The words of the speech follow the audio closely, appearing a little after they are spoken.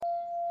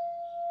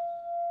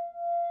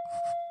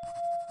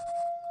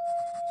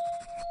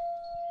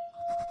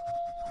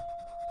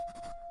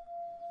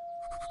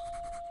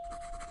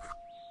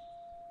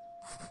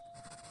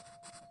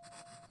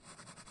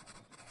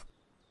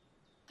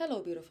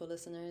Hello, beautiful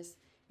listeners,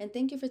 and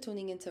thank you for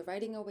tuning in to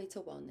Writing Our Way to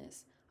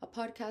Wellness, a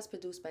podcast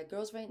produced by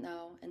Girls Right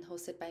Now and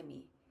hosted by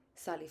me,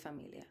 Sally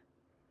Familia.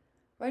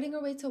 Writing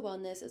Our Way to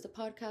Wellness is a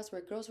podcast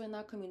where Girls Right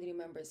Now community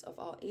members of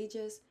all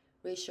ages,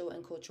 racial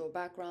and cultural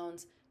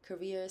backgrounds,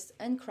 careers,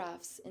 and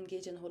crafts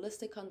engage in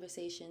holistic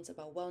conversations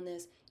about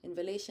wellness in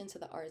relation to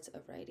the art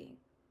of writing.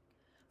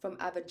 From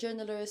avid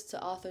journalists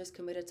to authors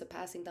committed to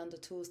passing down the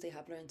tools they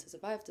have learned to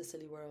survive the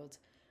silly world,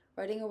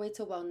 Writing Our Way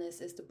to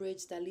Wellness is the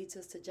bridge that leads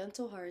us to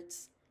gentle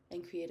hearts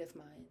and creative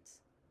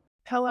minds.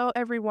 Hello,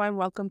 everyone.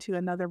 Welcome to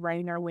another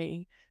Writing Our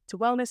Way to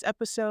Wellness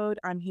episode.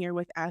 I'm here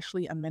with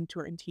Ashley, a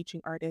mentor and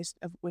teaching artist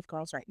with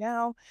Girls Right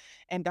Now,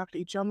 and Dr.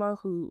 Ijoma,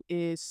 who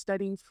is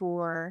studying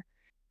for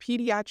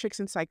pediatrics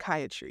and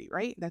psychiatry,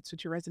 right? That's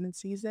what your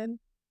residency is in?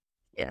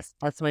 Yes,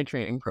 that's my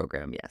training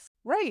program. Yes.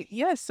 Right.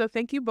 Yes. So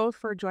thank you both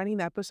for joining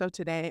the episode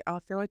today.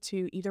 I'll throw it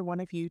to either one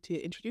of you to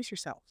introduce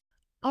yourself.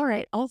 All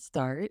right, I'll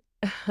start.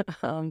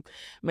 um,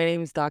 my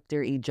name is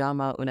Dr.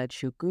 Ijama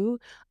Unachukwu.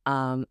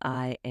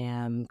 I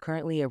am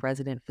currently a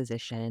resident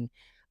physician,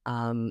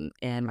 and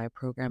my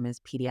program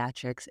is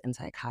pediatrics and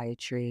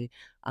psychiatry.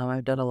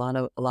 I've done a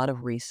lot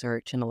of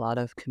research and a lot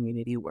of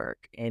community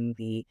work in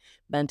the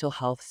mental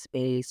health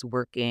space,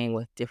 working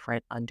with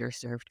different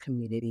underserved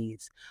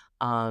communities,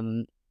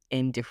 um,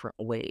 in different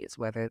ways,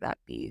 whether that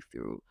be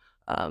through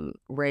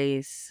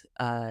race,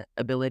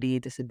 ability,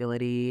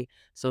 disability,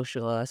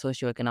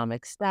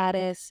 socioeconomic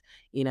status.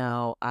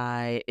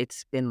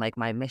 It's been like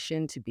my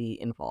mission to be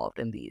involved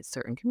in these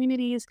certain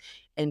communities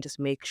and just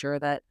make sure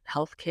that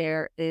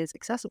healthcare is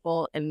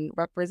accessible and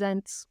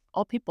represents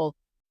all people.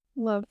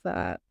 Love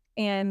that.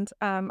 And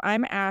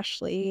I'm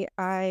Ashley.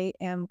 I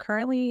am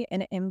currently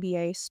an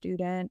MBA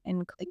student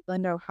in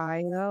Cleveland,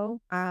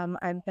 Ohio.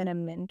 I've been a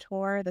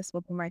mentor. This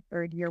will be my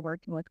third year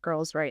working with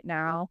girls right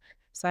now.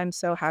 So I'm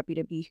so happy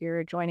to be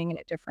here joining in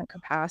a different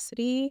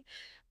capacity.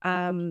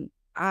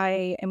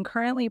 I am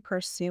currently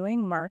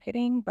pursuing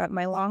marketing, but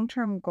my long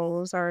term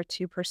goals are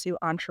to pursue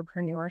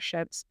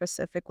entrepreneurship,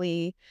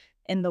 specifically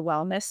in the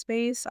wellness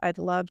space. I'd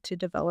love to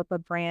develop a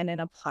brand and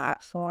a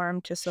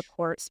platform to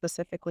support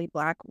specifically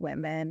Black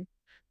women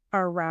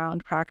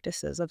around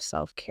practices of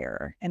self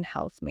care and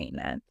health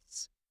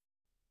maintenance.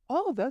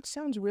 Oh, that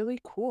sounds really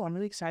cool. I'm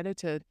really excited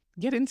to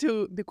get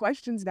into the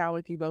questions now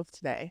with you both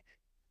today.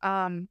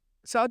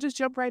 So I'll just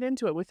jump right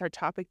into it with our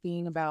topic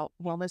being about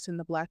wellness in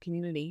the Black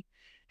community.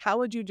 How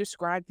would you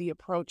describe the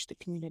approach the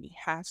community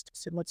has to,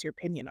 and what's your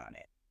opinion on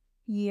it?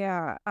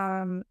 Yeah,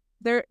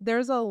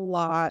 there's a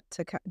lot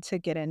to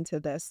get into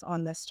this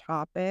on this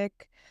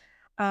topic.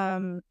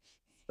 Um,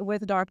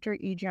 with Dr.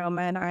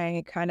 Ijoma and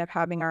I kind of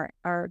having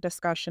our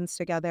discussions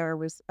together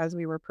was as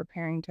we were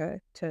preparing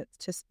to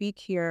speak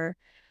here,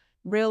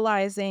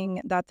 realizing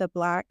that the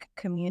Black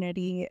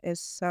community is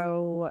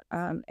so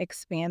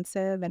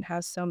expansive and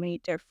has so many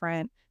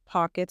different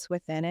pockets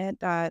within it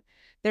that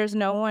there's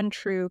no one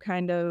true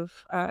kind of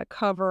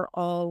cover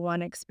all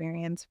one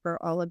experience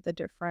for all of the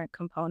different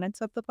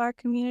components of the Black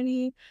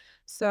community.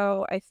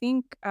 So I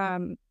think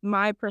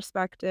my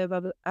perspective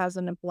of as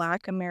a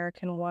Black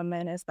American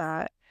woman is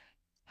that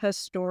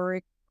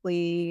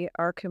historically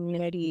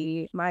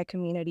my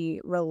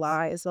community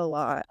relies a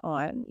lot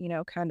on,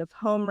 kind of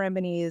home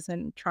remedies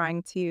and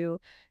trying to,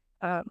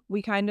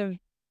 we kind of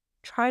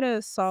try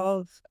to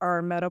solve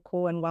our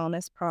medical and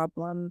wellness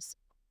problems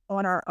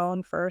on our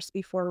own first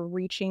before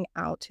reaching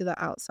out to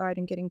the outside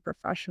and getting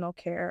professional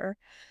care.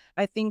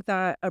 I think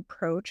that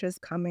approach is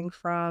coming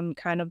from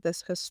kind of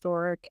this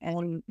historic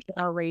and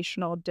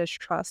generational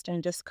distrust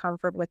and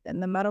discomfort within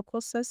the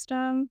medical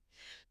system.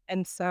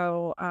 And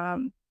so,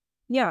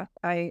 yeah,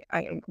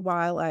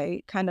 while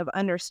I kind of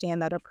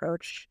understand that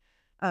approach,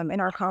 in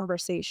our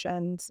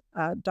conversations,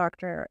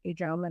 Dr.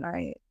 Ajom and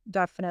I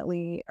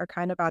definitely are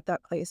kind of at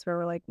that place where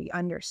we're like, we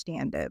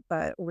understand it,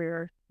 but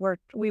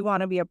we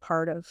want to be a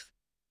part of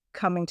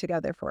coming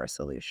together for a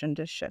solution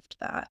to shift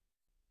that.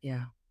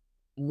 Yeah,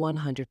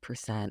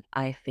 100%.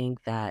 I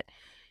think that,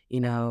 you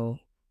know,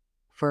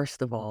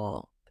 first of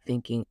all,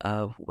 thinking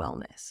of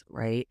wellness,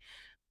 right?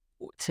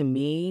 To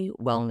me,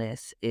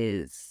 wellness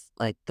is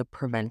like the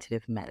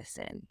preventative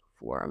medicine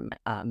for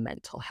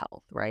mental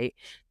health, right?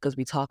 Because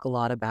we talk a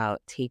lot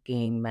about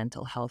taking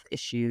mental health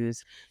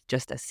issues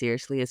just as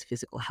seriously as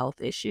physical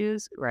health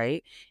issues,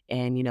 right?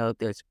 And,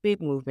 there's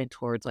big movement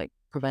towards like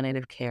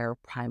preventative care,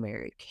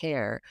 primary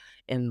care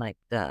in like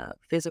the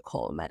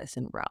physical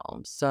medicine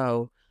realm.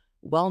 So,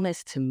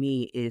 wellness to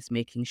me is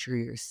making sure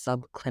you're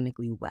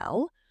subclinically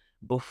well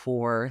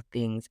before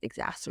things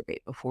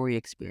exacerbate, before you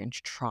experience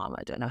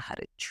trauma, don't know how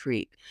to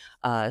treat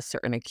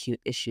certain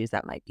acute issues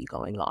that might be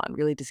going on.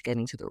 Really just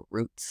getting to the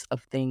roots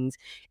of things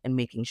and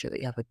making sure that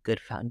you have a good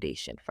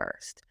foundation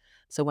first.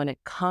 So when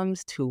it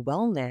comes to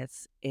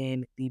wellness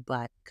in the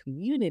Black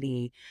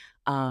community,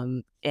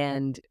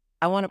 and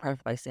I want to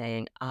preface by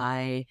saying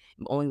I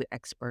am only the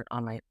expert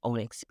on my own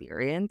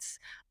experience.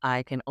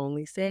 I can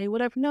only say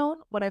what I've known,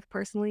 what I've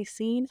personally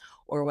seen,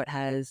 or what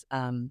has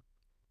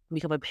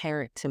become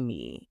apparent to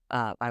me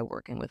by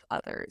working with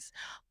others.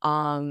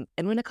 And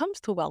when it comes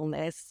to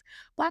wellness,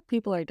 Black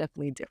people are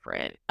definitely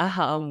different.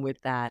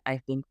 With that, I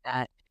think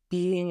that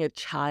being a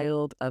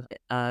child of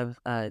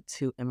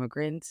two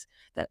immigrants,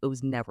 that it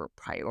was never a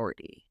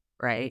priority,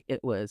 right?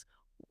 It was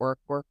work,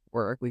 work,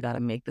 work. We got to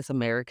make this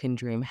American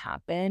dream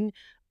happen.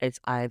 It's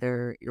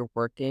either you're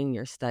working,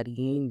 you're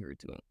studying, you're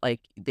doing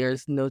like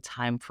there's no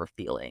time for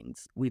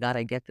feelings. We got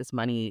to get this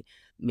money,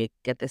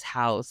 get this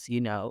house,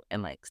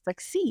 and like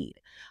succeed.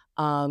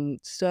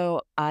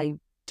 So I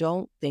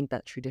don't think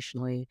that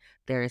traditionally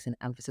there is an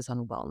emphasis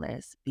on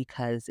wellness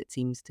because it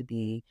seems to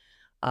be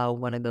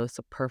one of those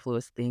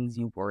superfluous things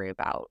you worry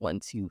about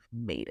once you've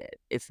made it.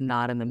 It's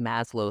not in the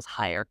Maslow's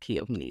hierarchy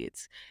of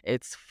needs.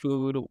 It's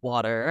food,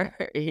 water,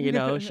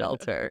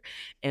 shelter,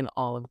 and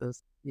all of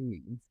those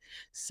things.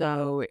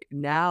 So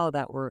now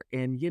that we're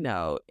in,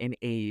 an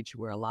age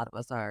where a lot of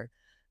us are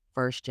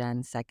first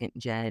gen, second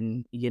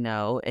gen,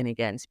 and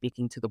again,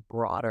 speaking to the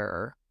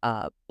broader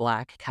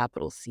Black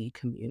capital C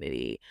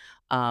community,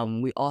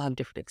 we all have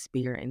different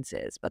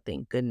experiences, but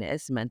thank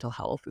goodness mental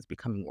health is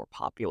becoming more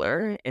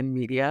popular in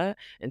media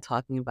and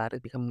talking about it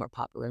is becoming more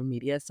popular in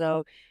media.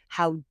 So,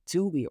 how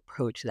do we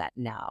approach that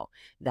now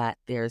that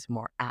there's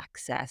more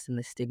access and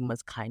the stigma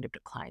is kind of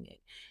declining?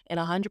 And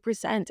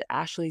 100%, to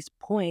Ashley's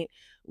point,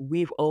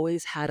 we've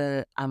always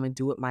had I'm a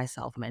do it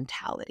myself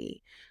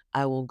mentality.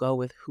 I will go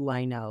with who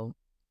I know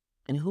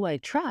and who I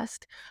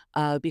trust,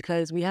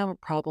 because we have a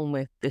problem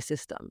with the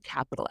system,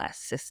 capital S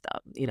system,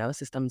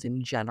 systems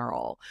in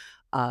general.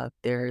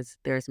 There's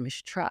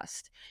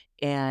mistrust,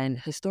 and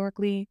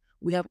historically,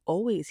 we have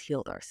always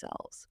healed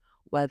ourselves.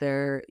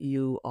 Whether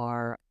you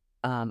are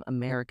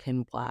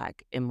American,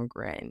 Black,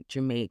 immigrant,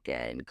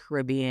 Jamaican,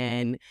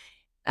 Caribbean,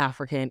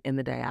 African in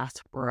the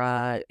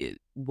diaspora,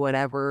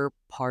 whatever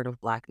part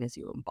of Blackness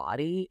you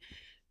embody,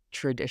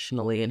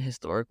 traditionally and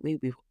historically,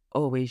 we've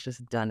always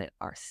just done it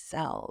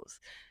ourselves.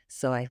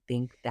 So I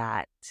think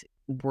that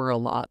we're a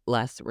lot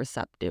less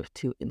receptive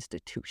to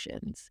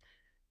institutions,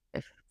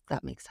 if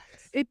that makes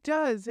sense. It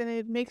does, and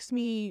it makes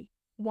me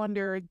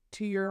wonder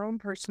to your own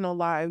personal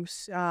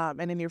lives, and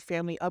in your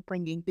family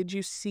upbringing, did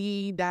you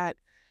see that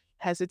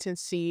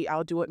hesitancy,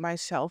 "I'll do it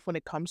myself," when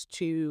it comes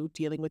to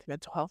dealing with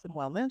mental health and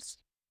wellness?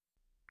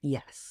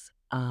 Yes.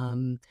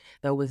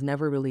 That was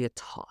never really a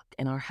talk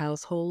in our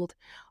household.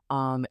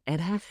 And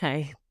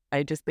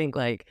I just think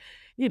like,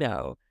 you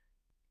know,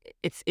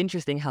 it's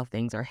interesting how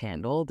things are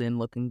handled and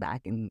looking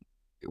back and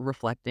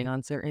reflecting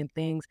on certain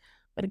things.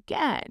 But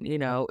again,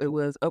 it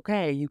was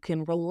okay, you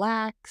can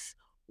relax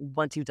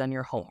once you've done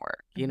your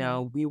homework.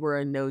 Mhm. We were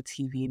a no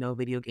TV, no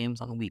video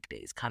games on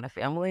weekdays kind of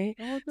family.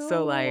 Oh,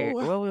 So like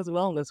no. what was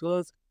wellness? What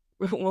was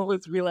what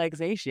was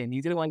relaxation?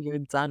 You did it when you're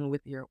done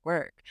with your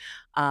work.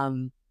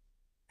 Um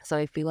so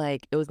I feel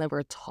like it was never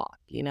a talk,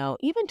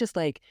 even just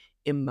like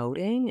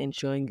emoting and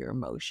showing your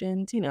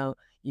emotions,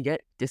 you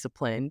get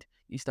disciplined,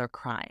 you start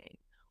crying.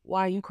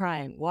 Why are you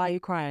crying? Why are you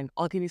crying?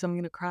 I'll give you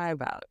something to cry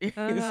about.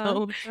 Uh-huh,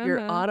 So you're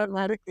uh-huh.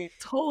 automatically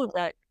told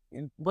that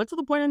what's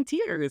the point in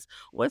tears?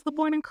 What's the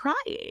point in crying?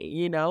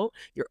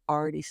 You're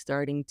already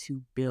starting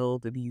to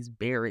build these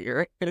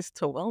barriers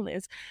to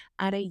wellness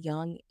at a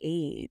young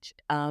age.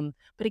 But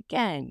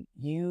again,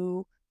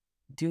 you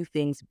do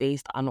things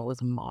based on what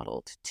was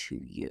modeled to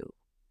you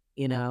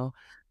you know?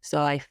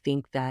 So I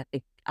think that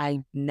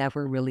I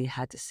never really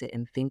had to sit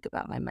and think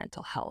about my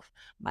mental health,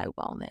 my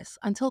wellness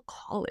until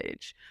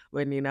college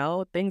when,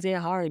 things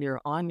get hard,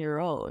 you're on your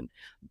own.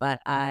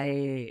 But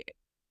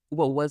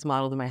what was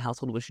modeled in my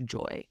household was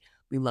joy.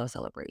 We love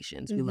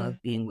celebrations, we love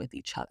Mhm. being with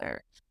each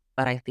other.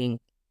 But I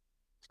think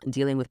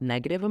dealing with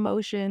negative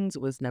emotions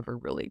was never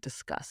really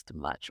discussed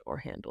much or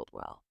handled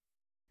well.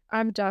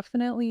 I've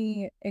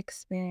definitely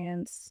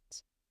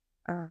experienced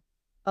uh,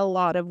 a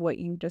lot of what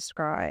you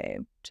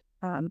described,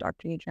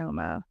 Dr.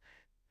 Ijoma.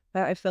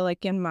 But I feel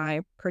like in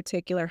my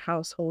particular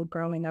household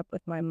growing up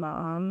with my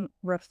mom,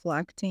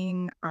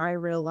 reflecting, I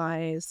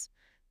realize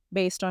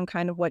based on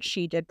kind of what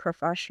she did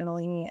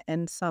professionally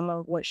and some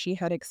of what she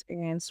had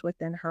experienced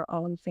within her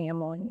own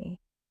family,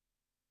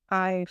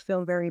 I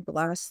feel very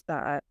blessed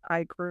that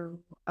I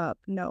grew up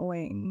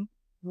knowing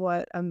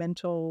what a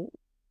mental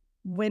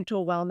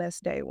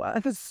wellness day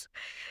was.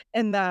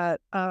 And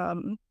that,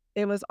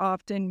 it was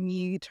often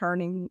me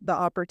turning the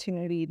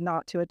opportunity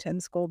not to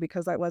attend school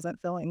because I wasn't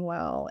feeling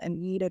well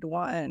and needed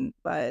one,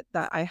 but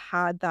that I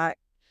had that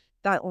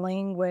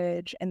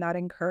language and that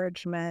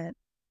encouragement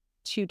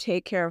to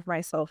take care of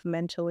myself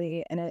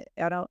mentally, and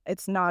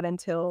it's not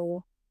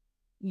until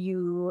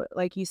you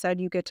like you said,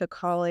 you get to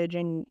college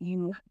and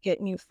you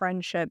get new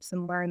friendships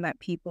and learn that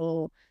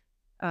people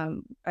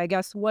I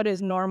guess what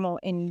is normal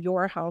in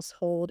your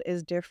household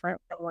is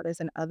different from what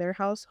is in other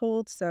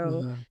households.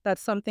 So Mhm.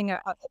 that's something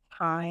at the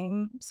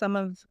time, some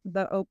of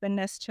the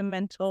openness to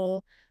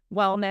mental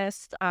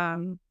wellness,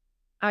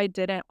 I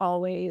didn't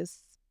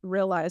always.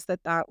 realize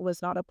that that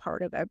was not a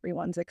part of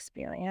everyone's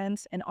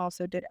experience, and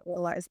also didn't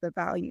realize the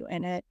value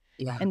in it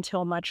Yeah.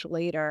 until much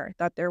later,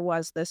 that there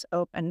was this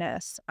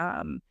openness.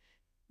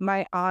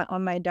 My aunt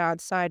on my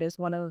dad's side is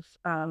one of,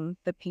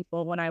 the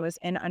people when I was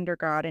in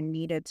undergrad and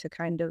needed to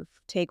kind of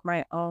take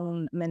my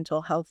own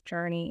mental health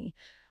journey,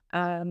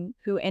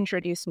 who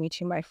introduced me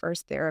to my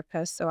first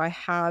therapist, so I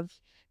have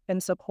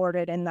been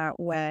supported in that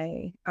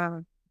way,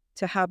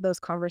 to have those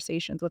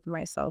conversations with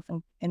myself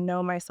and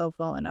know myself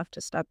well enough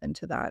to step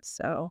into that,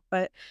 so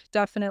but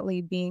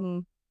definitely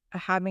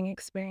having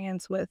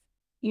experience with,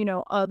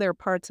 other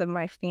parts of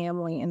my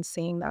family and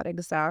seeing that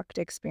exact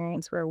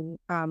experience where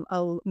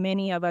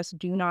many of us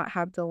do not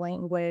have the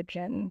language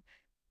and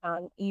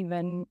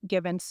even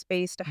given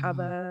space to have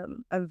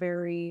Mhm. a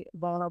very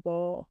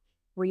vulnerable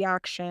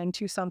reaction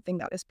to something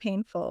that is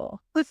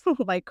painful,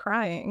 like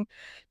crying.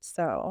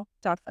 So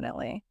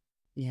definitely.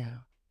 Yeah.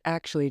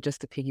 Actually,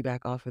 just to piggyback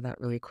off of that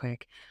really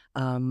quick,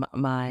 I'm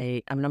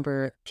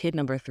kid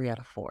number 3 out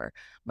of 4.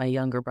 My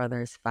younger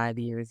brother is 5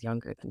 years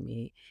younger than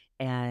me,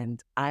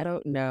 and I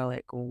don't know,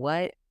 like,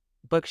 what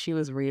book she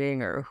was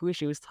reading or who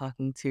she was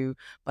talking to,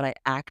 but I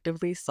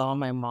actively saw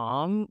my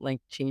mom,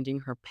 like,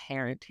 changing her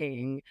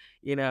parenting,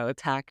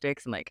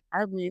 tactics and, like,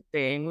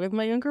 everything with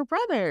my younger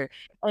brother.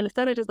 And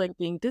instead of just, like,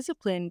 being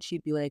disciplined,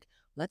 she'd be like,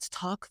 "Let's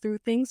talk through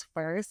things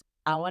first.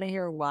 I wanna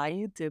hear why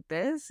you did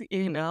this,"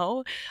 you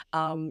know?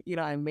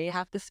 I may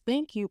have to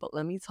spank you, but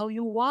let me tell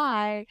you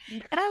why.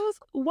 And I was,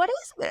 what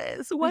is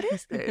this? What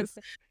is this?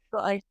 So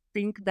I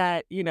think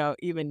that,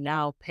 even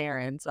now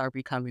parents are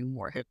becoming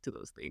more hip to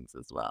those things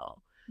as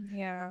well.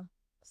 Yeah.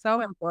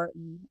 So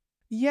important.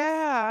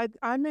 Yeah,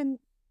 I'm an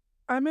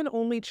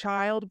only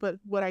child, but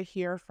what I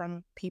hear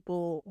from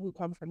people who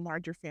come from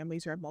larger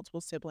families or have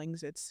multiple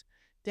siblings, it's,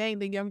 dang,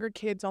 the younger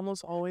kids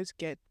almost always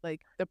get,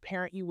 like, the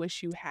parent you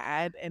wish you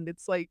had, and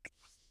it's like,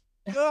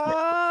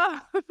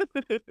 ah!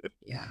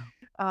 Yeah.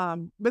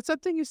 But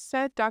something you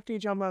said, Dr.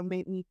 Ijoma,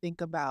 made me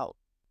think about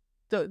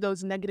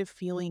those negative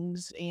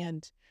feelings,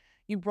 and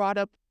you brought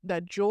up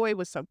that joy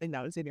was something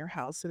that was in your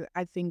house, and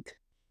I think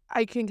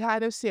I can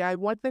kind of see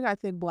one thing I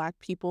think Black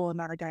people in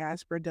our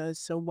diaspora does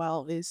so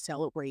well is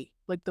celebrate,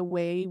 like, the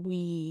way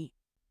we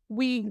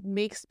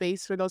make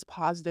space for those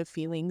positive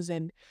feelings,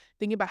 and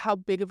thinking about how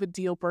big of a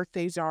deal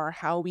birthdays are,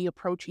 how we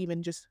approach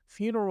even just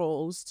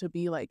funerals to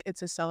be like,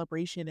 it's a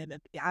celebration and a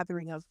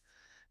gathering of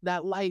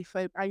that life.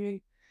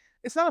 I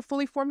it's not a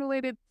fully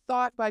formulated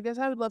thought, but I guess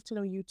I would love to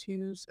know you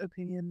two's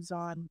opinions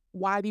on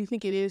why do you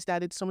think it is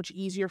that it's so much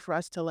easier for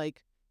us to,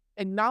 like,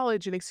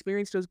 acknowledge and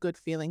experience those good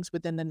feelings,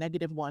 but then the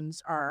negative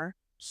ones are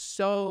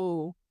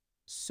so,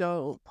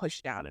 so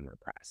pushed down and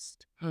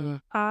repressed?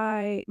 Mhm.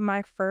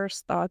 My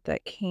first thought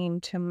that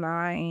came to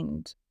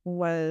mind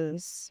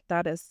was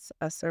that is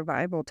a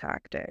survival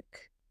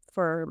tactic.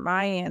 For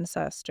my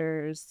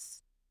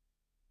ancestors,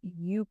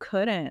 you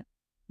couldn't,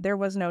 there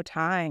was no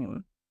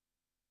time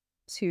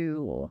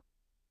to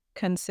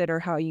consider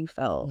how you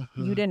felt.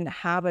 You Mhm. didn't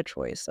have a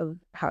choice of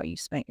how you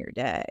spent your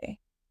day.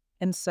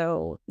 And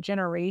so,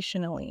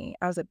 generationally,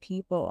 as a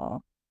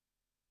people,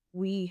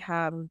 we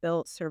have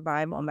built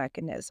survival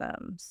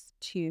mechanisms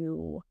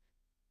to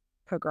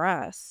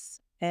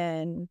progress.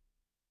 And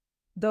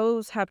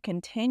those have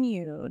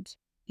continued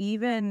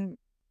even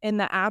in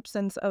the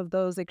absence of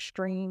those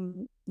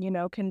extreme,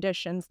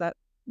 conditions that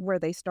where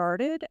they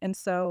started. And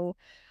so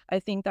I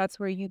think that's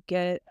where you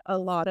get a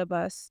lot of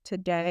us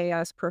today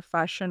as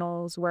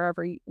professionals,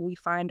 wherever we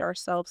find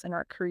ourselves in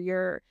our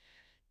career,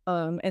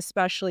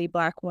 especially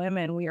Black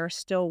women, we are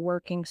still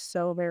working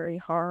so very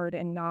hard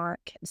and not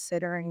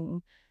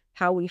considering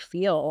how we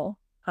feel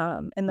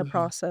in the Mhm.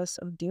 process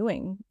of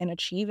doing and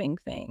achieving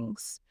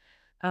things,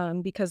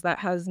 because that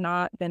has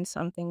not been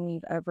something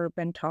we've ever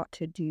been taught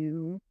to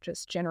do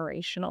just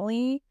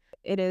generationally.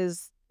 It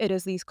is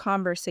these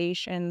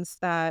conversations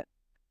that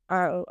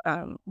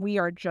we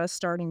are just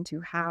starting to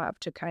have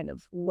to kind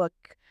of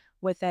look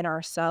within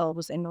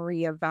ourselves and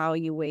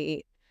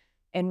reevaluate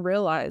and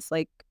realize,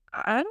 like,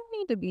 I don't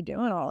need to be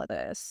doing all of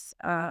this.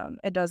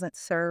 It doesn't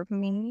serve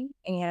me.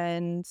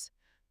 And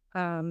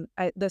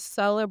the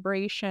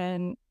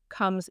celebration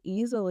comes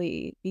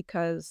easily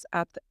because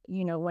that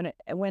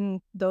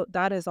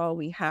is all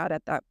we had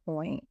at that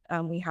point.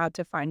 We had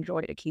to find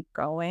joy to keep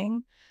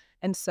going.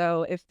 And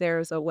so if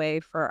there's a way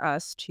for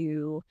us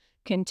to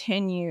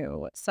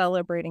continue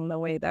celebrating the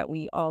way that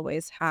we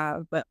always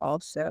have, but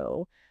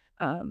also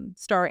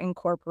start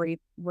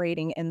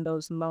incorporating in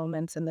those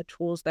moments and the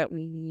tools that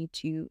we need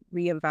to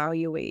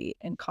reevaluate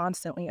and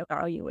constantly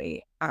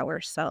evaluate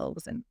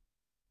ourselves and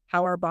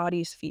how our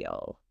bodies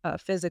feel,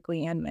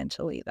 physically and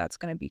mentally. That's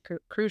gonna be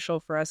crucial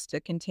for us to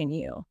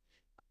continue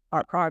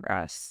our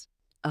progress.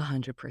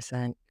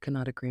 100%. Could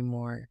not agree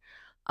more.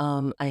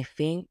 I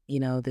think,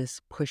 this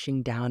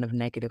pushing down of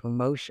negative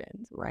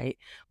emotions, right?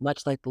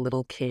 Much like the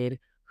little kid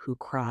who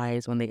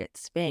cries when they get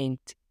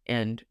spanked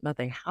and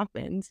nothing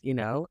happens,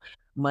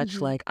 much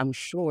Mhm. like I'm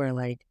sure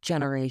like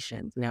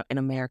generations, in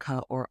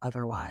America or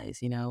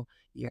otherwise,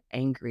 you're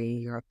angry,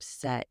 you're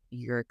upset,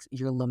 you're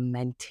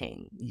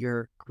lamenting,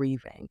 you're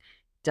grieving.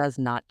 does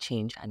not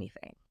change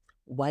anything.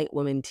 White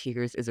women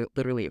tears is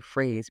literally a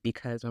phrase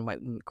because when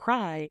white women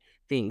cry,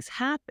 things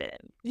happen,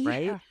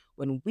 right? Yeah.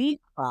 When we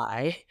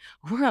cry,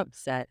 we're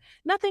upset,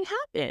 nothing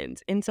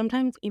happens. And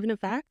sometimes, even in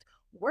fact,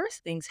 worse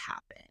things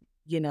happen,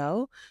 you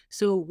know?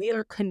 So we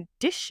are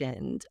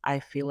conditioned, I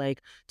feel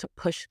like, to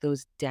push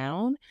those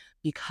down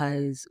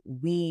because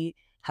we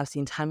have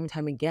seen time and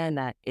time again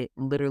that it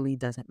literally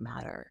doesn't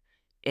matter.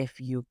 If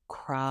you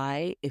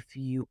cry, if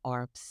you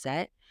are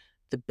upset,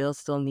 the bills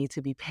still need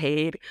to be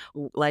paid,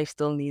 life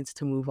still needs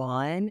to move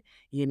on,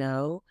 you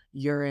know?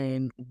 You're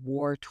in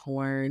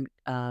war-torn,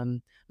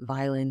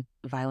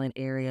 violent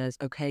areas.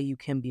 Okay, you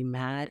can be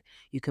mad,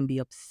 you can be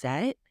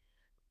upset,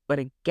 but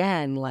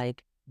again,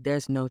 like,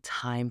 there's no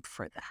time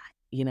for that,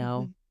 you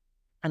know? Mhm.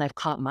 And I've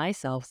caught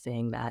myself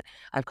saying that.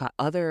 I've caught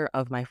other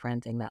of my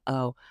friends saying that,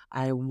 "Oh,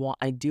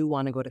 I do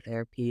wanna go to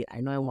therapy.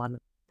 I know I wanna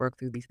work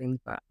through these things,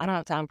 but I don't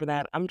have time for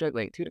that. I'm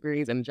juggling 2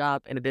 degrees and a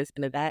job and a this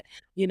and a that."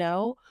 You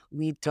know?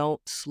 We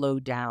don't slow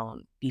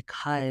down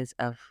because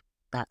of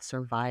that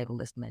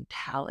survivalist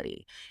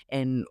mentality.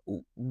 And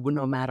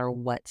no matter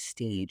what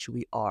stage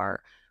we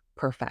are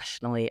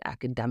professionally,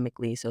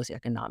 academically,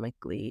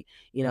 socioeconomically,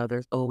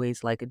 there's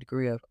always, like, a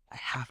degree of, "I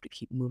have to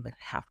keep moving,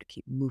 I have to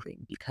keep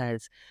moving,"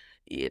 because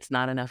it's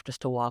not enough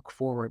just to walk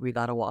forward. We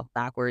gotta walk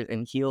backwards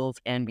in heels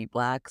and be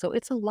Black, so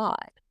it's a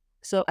lot.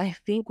 So I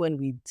think when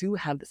we do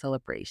have the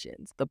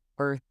celebrations, the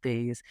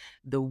birthdays,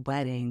 the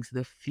weddings,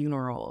 the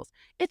funerals,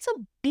 it's a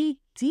big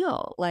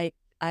deal. Like,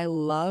 I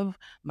love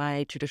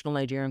my traditional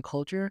Nigerian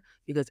culture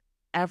because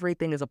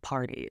everything is a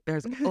party.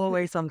 There's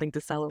always something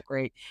to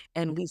celebrate,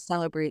 and we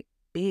celebrate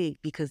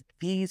big because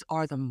these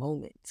are the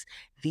moments.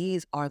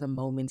 These are the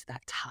moments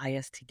that tie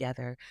us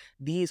together.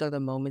 These are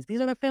the moments,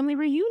 these are the family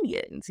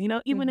reunions,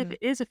 even if Mhm. it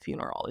is a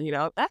funeral,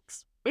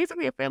 that's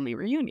basically a family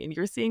reunion.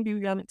 You're seeing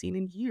people you haven't seen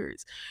in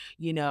years,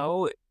 you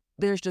know?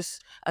 There's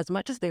just, as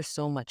much as there's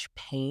so much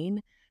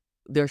pain,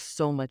 there's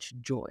so much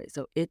joy.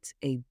 So it's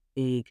a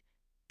big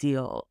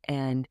deal.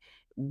 And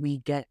we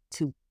get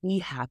to be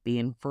happy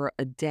and for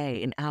a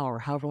day, an hour,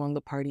 however long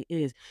the party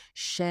is,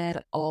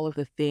 shed all of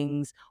the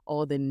things,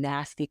 all the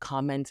nasty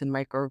comments and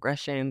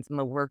microaggressions in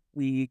the work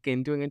week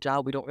and doing a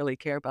job we don't really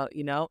care about,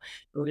 We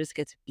just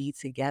get to be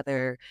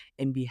together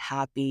and be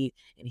happy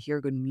and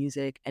hear good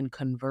music and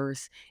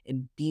converse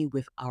and be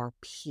with our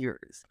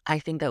peers. I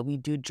think that we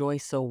do joy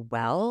so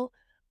well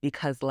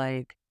because,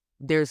 like,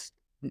 there's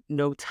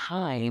no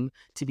time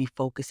to be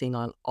focusing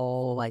on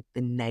all, like,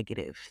 the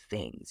negative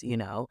things,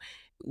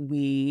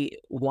 We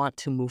want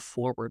to move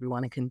forward, we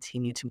wanna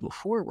continue to move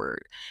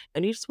forward,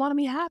 and you just wanna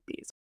be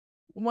happy.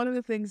 One of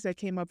the things that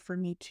came up for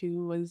me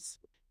too was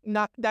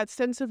not that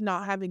sense of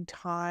not having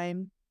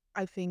time,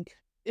 I think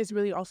is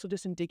really also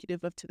just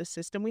indicative of to the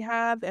system we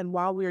have. And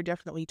while we are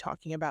definitely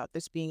talking about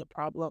this being a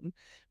problem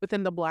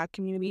within the Black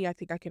community, I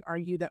think I can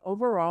argue that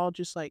overall,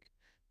 just like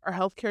our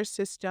healthcare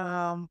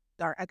system,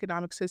 our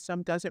economic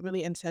system doesn't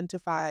really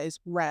incentivize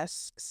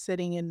rest,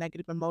 sitting in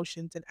negative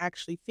emotions, and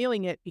actually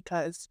feeling it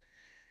because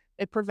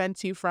it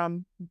prevents you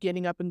from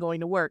getting up and going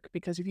to work.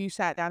 Because if you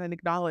sat down and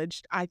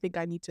acknowledged, I think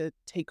I need to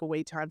take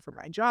away time from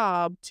my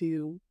job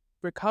to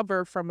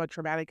recover from a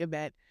traumatic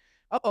event.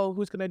 Uh-oh,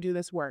 who's going to do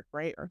this work,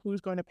 right? Or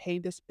who's going to pay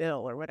this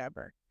bill or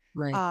whatever.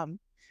 Right. Um,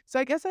 so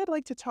I guess I'd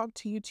like to talk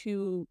to you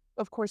two,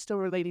 of course, still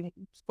relating,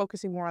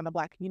 focusing more on the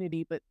Black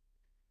community, but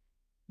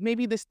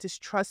maybe this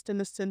distrust in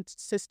the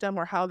system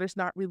or how there's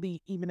not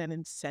really even an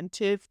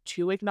incentive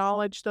to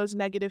acknowledge those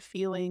negative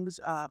feelings.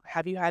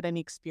 Have you had any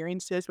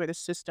experiences where the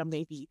system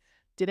maybe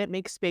didn't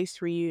make space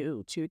for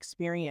you to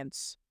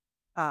experience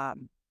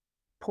um,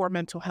 poor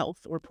mental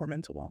health or poor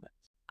mental wellness?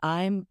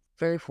 I'm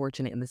very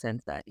fortunate in the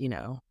sense that,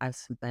 I've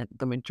spent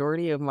the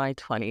majority of my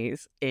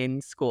 20s in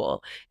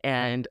school,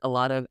 and a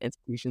lot of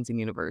institutions and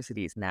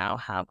universities now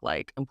have,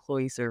 like,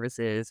 employee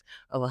services,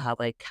 or will have,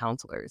 like,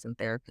 counselors and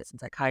therapists and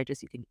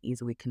psychiatrists you can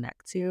easily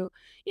connect to.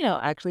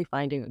 Actually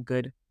finding a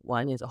good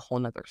one is a whole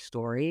nother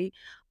story.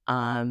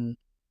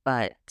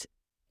 But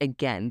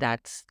again,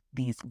 that's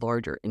these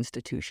larger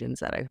institutions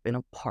that I've been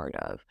a part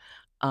of.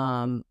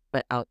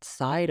 But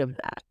outside of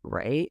that,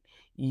 right?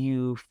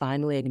 You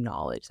finally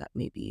acknowledge that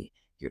maybe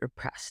you're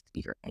depressed,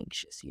 you're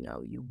anxious,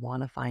 you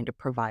want to find a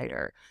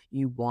provider,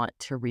 you want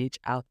to reach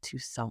out to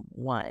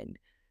someone.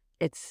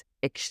 It's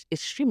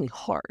extremely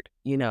hard,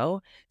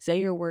 Say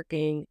you're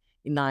working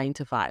 9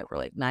 to 5 or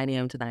like 9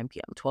 a.m. to 9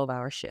 p.m.,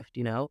 12-hour shift,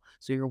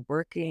 So you're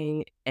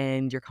working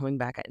and you're coming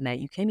back at night.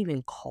 You can't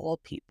even call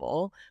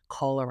people,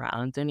 call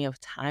around. Don't you have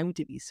time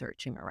to be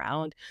searching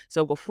around?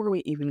 So before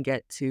we even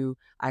get to,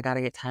 I got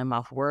to get time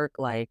off work,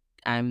 like,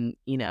 I'm,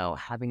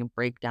 having a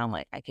breakdown,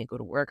 like I can't go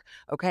to work.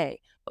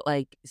 Okay. But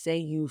like, say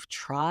you've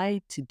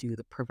tried to do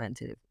the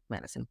preventative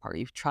medicine part,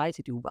 you've tried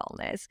to do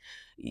wellness,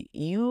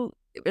 you,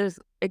 there's,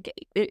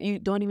 you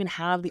don't even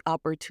have the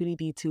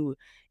opportunity to,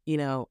 you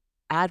know,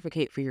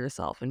 advocate for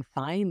yourself and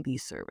find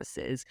these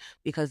services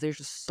because there's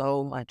just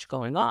so much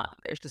going on.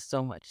 There's just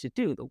so much to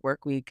do. The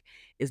work week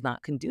is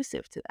not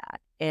conducive to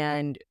that.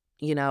 And,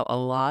 a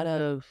lot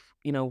of,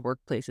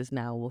 workplaces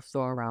now will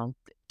throw around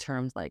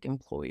terms like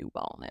employee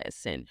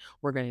wellness, and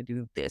we're going to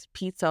do this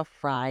pizza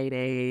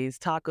Fridays,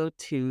 taco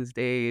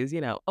Tuesdays,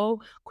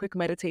 oh, quick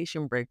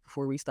meditation break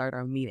before we start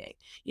our meeting.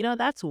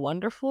 That's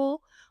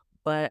wonderful,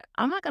 but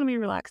I'm not going to be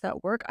relaxed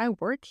at work. I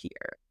work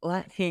here.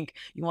 Like,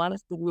 you want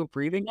us to do a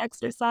breathing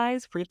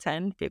exercise for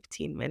 10,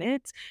 15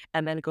 minutes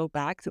and then go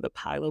back to the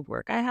pile of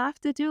work I have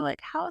to do?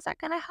 Like, how is that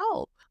going to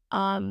help?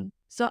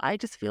 So I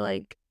just feel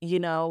like,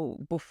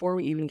 before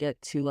we even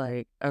get to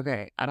like,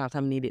 okay, I don't have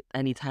time need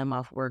any time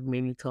off work,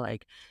 maybe to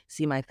like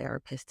see my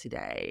therapist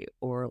today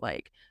or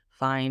like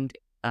find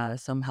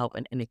some help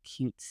in an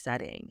acute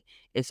setting.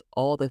 It's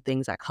all the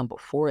things that come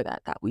before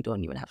that we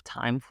don't even have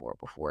time for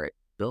before it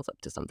builds up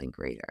to something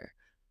greater.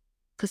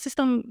 Cause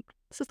system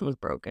is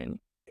broken.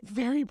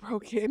 Very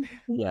broken.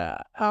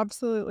 Yeah,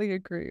 absolutely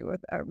agree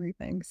with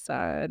everything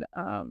said.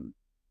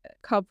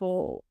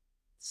 Couple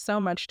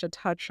so much to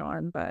touch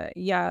on, but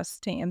yes,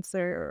 to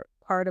answer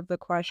part of the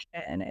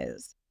question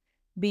is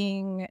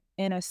being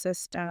in a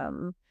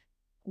system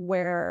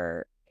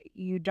where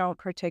you don't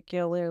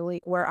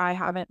particularly where I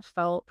haven't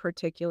felt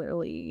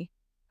particularly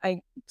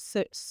I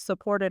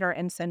supported or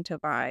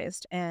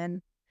incentivized.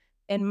 And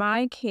in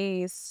my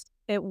case,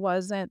 it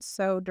wasn't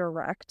so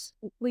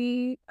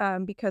directly,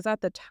 because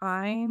at the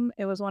time,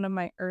 it was one of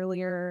my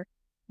earlier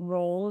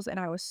roles, and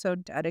I was so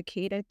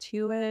dedicated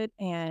to it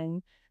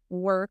and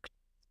worked,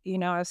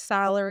 I was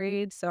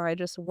salaried, so I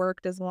just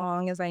worked as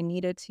long as I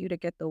needed to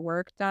get the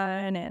work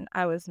done, and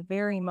I was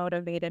very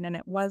motivated, and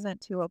it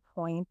wasn't to a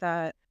point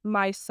that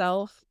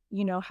myself,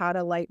 had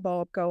a light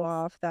bulb go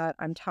off that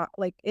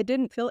like,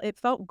 it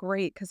felt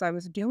great because I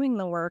was doing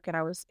the work and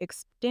I was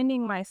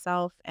extending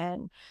myself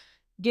and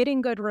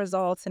getting good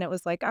results, and it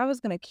was like I was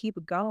gonna keep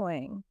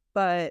going,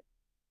 but,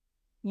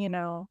 you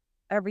know,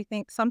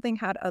 something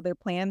had other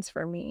plans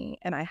for me,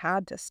 and I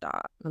had to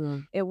stop.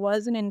 Mm, It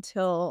wasn't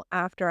until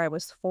after I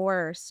was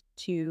forced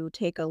to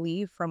take a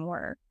leave from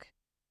work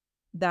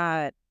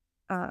that,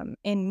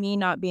 and me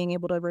not being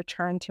able to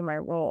return to my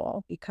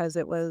role because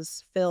it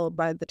was filled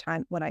by the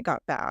time when I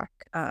got back,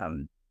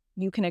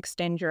 you can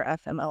extend your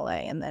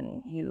FMLA and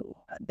then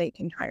they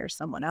can hire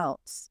someone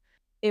else.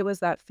 It was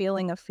that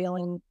feeling,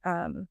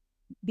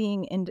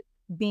 being in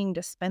being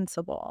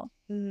dispensable,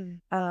 Mm.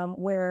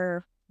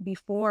 where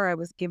before I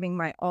was giving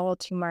my all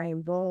to my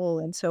role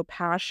and so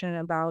passionate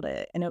about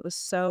it, and it was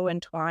so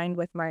entwined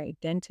with my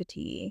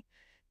identity.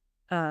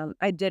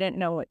 I didn't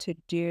know what to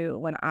do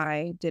when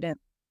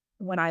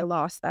I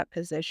lost that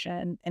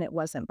position, and it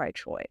wasn't by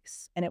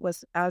choice, and it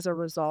was as a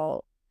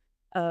result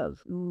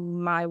of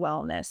my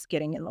wellness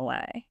getting in the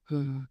way.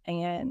 mm,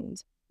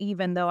 And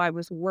even though I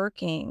was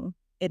working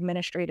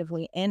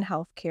administratively in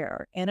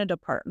healthcare in a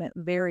department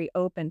very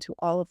open to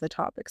all of the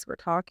topics we're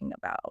talking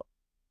about,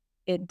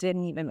 it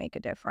didn't even make a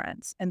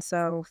difference. And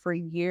so for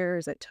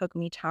years, it took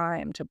me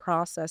time to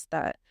process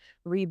that,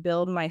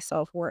 rebuild my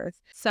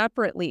self-worth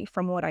separately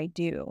from what I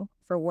do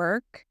for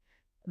work.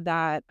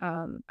 That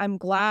I'm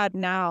glad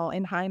now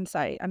in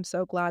hindsight, I'm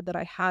so glad that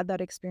I had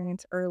that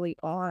experience early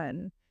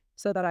on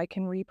so that I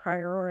can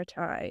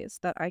reprioritize,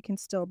 that I can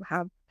still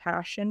have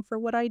passion for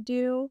what I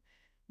do.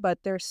 But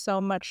there's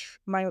so much,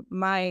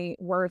 my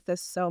worth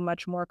is so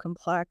much more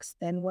complex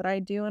than what I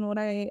do and what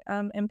I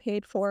am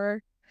paid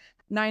for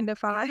 9 to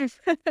 5.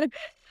 That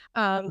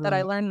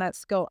I mm, learned that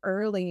skill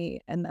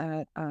early and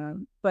that,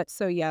 but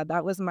so yeah,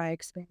 that was my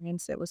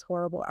experience. It was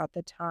horrible at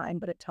the time,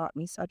 but it taught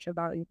me such a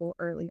valuable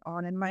early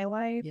on in my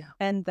life. yeah.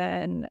 And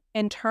then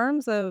in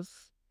terms of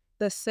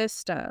the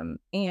system,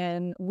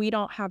 and we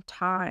don't have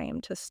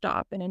time to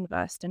stop and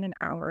invest in an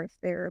hour of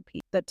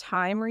therapy. The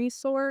time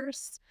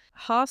resource,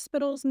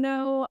 hospitals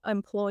know,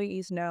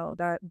 employees know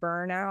that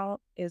burnout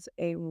is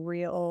a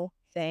real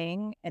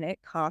thing and it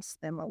costs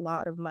them a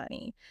lot of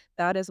money.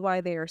 That is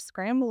why they are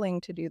scrambling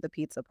to do the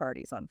pizza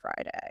parties on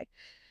Friday.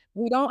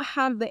 We don't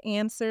have the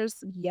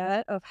answers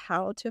yet of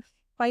how to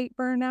fight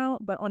burnout,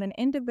 but on an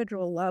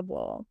individual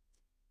level,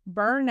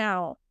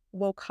 burnout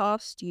will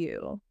cost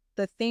you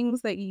the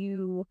things that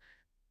you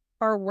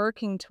are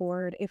working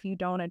toward if you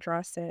don't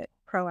address it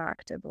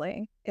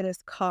proactively. It is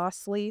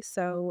costly,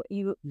 so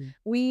Mm,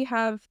 we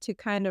have to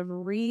kind of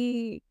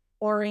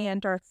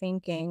reorient our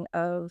thinking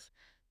of,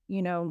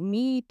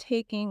 me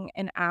taking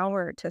an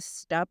hour to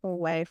step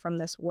away from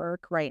this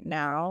work right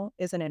now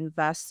is an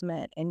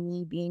investment in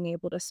me being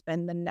able to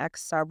spend the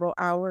next several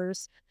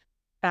hours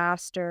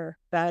faster,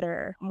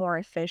 better, more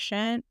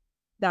efficient,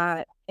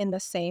 that in the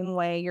same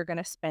way you're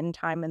gonna spend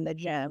time in the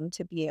gym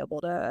to be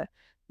able to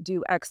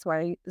do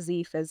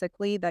XYZ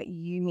physically, that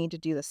you need to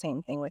do the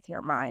same thing with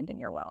your mind and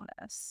your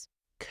wellness.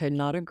 Could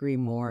not agree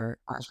more.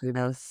 Actually,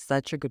 that was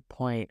such a good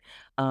point.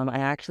 I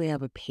actually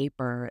have a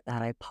paper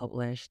that I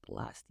published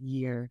last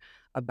year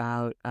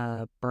about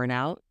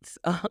burnouts,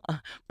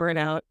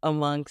 burnout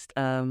amongst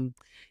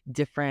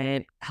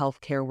different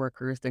healthcare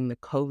workers during the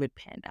COVID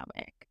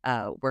pandemic.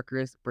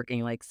 Workers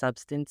working like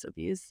substance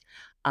use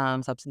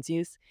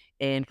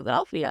in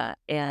Philadelphia,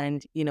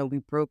 and we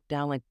broke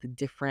down like the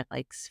different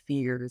like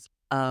spheres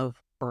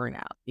of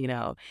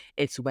burnout.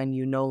 It's when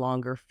you no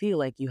longer feel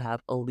like you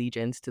have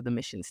allegiance to the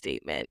mission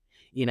statement,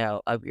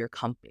 of your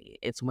company.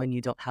 It's when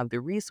you don't have the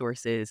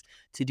resources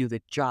to do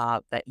the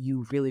job that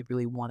you really,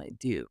 really want to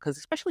do. Because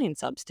especially in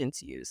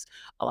substance use,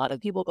 a lot of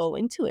people go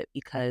into it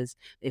because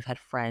they've had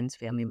friends,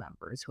 family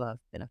members who have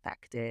been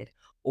affected,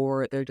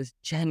 or they're just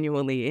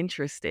genuinely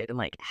interested in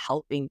like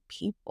helping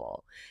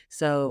people.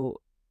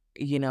 So,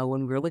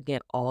 when we're looking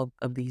at all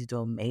of these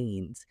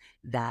domains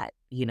that,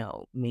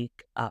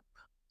 make up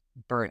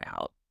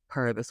burnout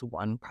per this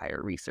one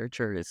prior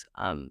researcher's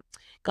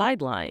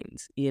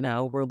guidelines.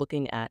 We're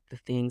looking at the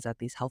things that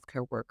these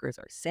healthcare workers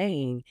are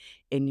saying,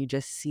 and you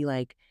just see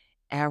like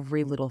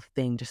every little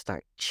thing just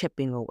start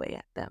chipping away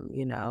at them,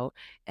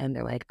 and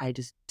they're like, I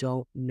just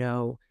don't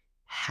know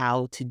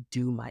how to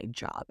do my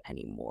job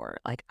anymore.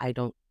 Like I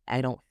don't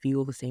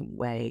feel the same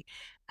way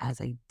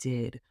as I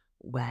did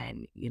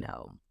when,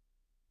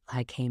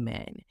 I came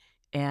in.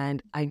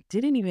 And I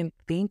didn't even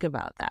think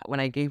about that when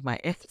I gave my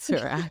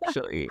answer,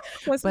 actually.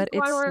 Was this But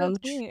one it's where so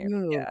me?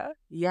 true. Yeah.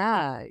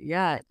 Yeah,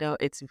 yeah. No,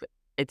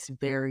 it's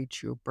very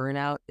true.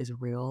 Burnout is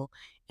real,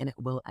 and it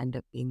will end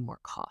up being more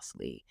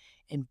costly.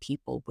 And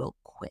people will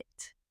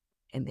quit,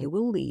 and they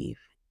will leave,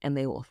 and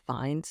they will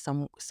find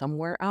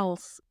somewhere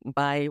else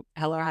by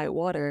hell or high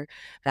water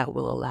that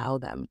will allow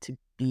them to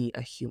be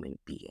a human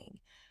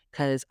being.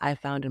 Because I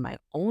found in my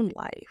own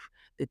life,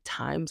 the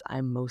times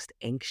I'm most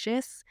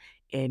anxious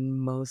and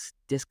most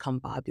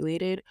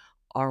discombobulated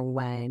are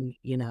when,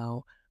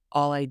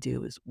 all I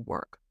do is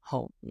work,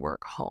 home,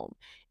 work, home.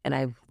 And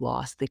I've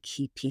lost the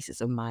key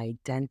pieces of my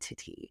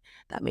identity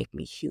that make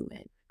me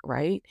human,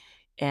 right?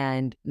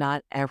 And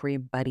not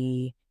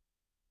everybody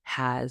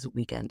has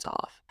weekends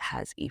off,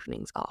 has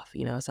evenings off.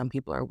 Some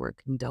people are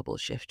working double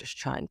shift just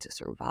trying to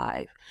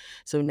survive.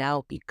 So now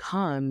it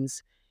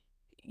becomes,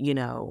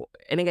 and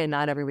again,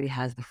 not everybody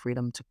has the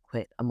freedom to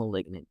quit a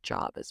malignant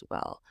job as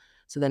well.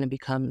 So then it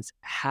becomes,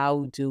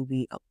 how do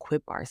we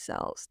equip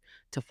ourselves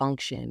to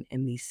function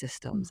in these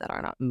systems that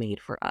are not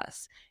made for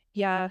us?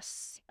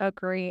 Yes,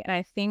 agree. And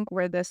I think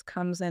where this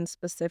comes in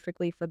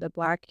specifically for the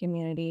Black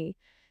community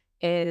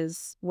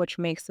is, which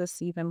makes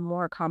this even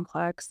more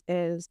complex,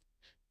 is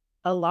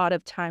a lot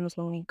of times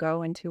when we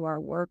go into our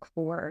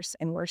workforce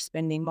and we're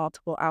spending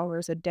multiple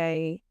hours a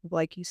day,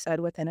 like you said,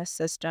 within a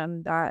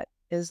system that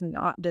is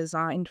not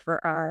designed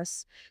for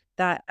us,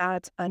 that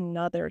adds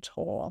another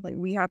toll. Like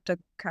we have to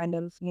kind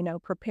of,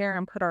 prepare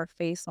and put our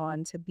face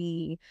on to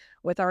be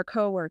with our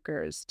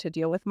coworkers, to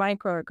deal with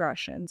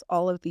microaggressions,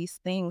 all of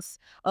these things.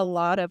 A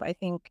lot of, I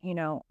think,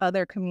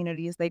 other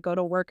communities, they go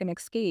to work and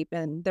escape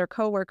and their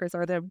coworkers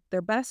are their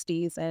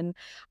besties. And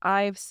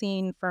I've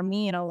seen for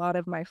me and a lot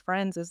of my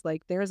friends is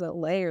like there's a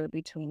layer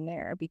between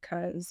there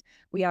because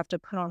we have to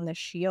put on the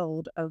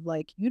shield of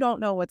like you don't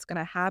know what's going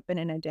to happen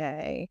in a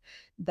day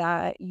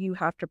that you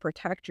have to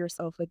protect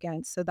yourself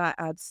against. So that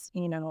adds,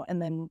 and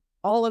then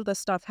all of the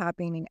stuff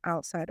happening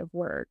outside of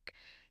work.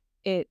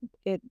 It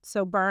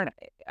so burn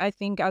I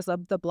think as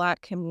of the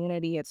Black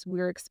community, it's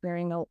we're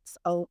experiencing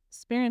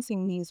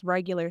these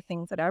regular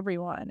things that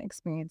everyone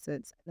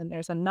experiences. And then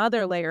there's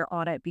another layer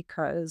on it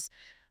because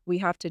we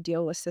have to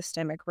deal with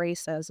systemic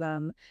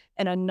racism,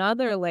 and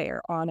another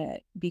layer on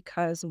it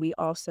because we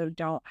also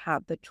don't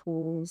have the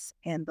tools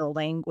and the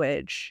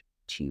language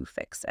to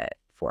fix it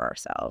for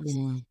ourselves.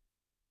 Mm,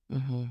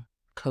 hmm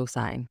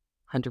Cosign,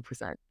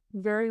 100%.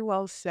 Very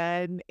well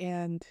said.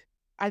 And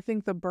I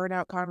think the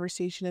burnout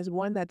conversation is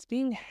one that's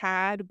being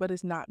had, but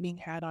is not being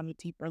had on a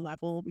deeper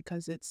level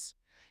because it's,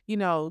 you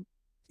know,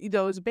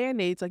 those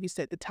band-aids, like you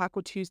said, the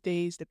Taco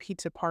Tuesdays, the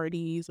pizza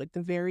parties, like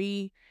the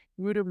very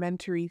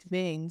rudimentary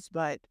things.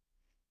 But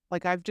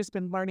like I've just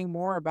been learning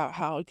more about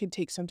how it can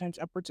take sometimes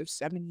upwards of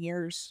 7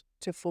 years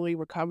to fully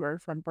recover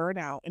from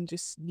burnout and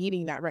just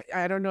needing that. Right.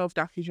 I don't know if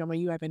Dr. Joma,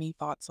 you have any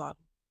thoughts on,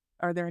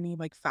 are there any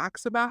like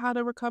facts about how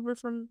to recover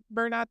from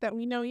burnout that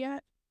we know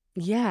yet?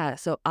 Yeah,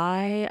 so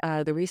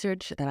the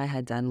research that I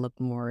had done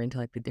looked more into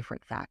like the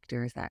different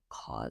factors that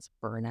cause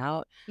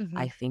burnout.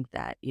 I Mhm. think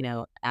that,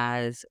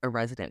 as a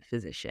resident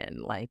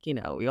physician, like,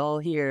 we all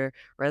hear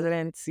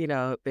residents,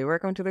 they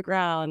work onto the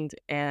ground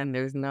and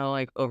there's no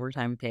like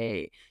overtime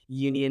pay.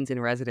 Unions in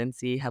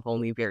residency have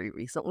only very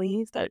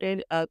recently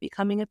started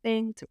becoming a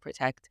thing to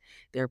protect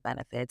their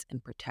benefits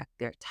and protect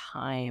their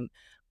time.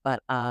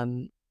 But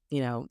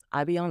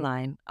I be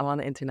online. I'm on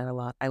the internet a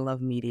lot. I love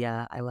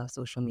media. I love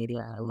social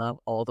media. I love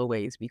all the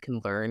ways we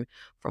can learn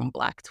from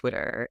Black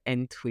Twitter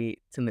and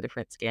tweets and the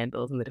different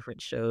scandals and the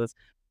different shows.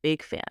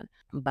 Big fan.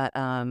 But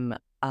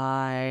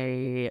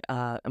I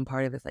am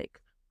part of this like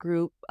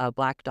group,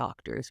 Black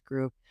doctors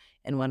group,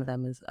 and one of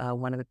them is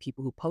one of the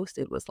people who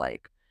posted was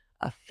like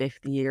a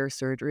fifth year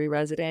surgery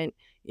resident.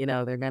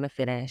 They're gonna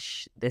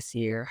finish this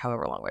year,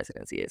 however long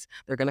residency is.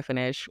 They're gonna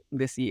finish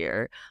this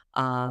year,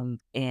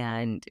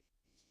 and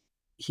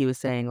he was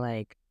saying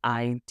like,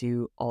 I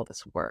do all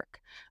this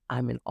work.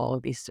 I'm in all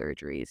of these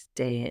surgeries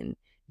day in,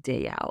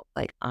 day out.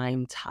 Like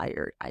I'm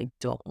tired. I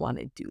don't want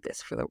to do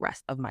this for the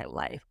rest of my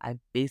life. I've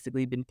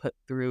basically been put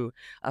through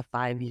a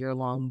 5-year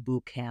long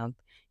boot camp,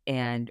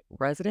 and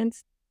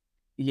residents,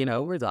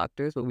 we're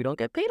doctors, but we don't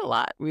get paid a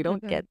lot. We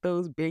don't Mhm. get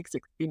those big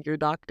six-figure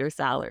doctor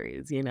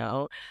salaries.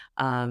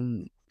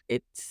 Um,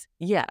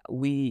 yeah,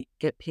 we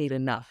get paid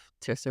enough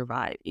to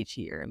survive each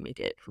year and make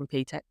it from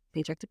paycheck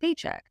to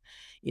paycheck.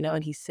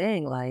 And he's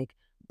saying like,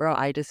 bro,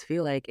 I just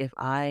feel like if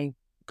I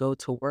go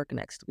to work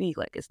next week,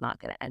 like it's not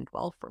going to end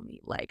well for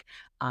me. Like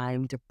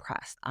I'm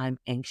depressed, I'm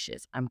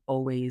anxious, I'm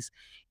always,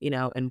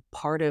 and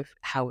part of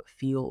how it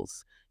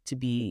feels to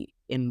be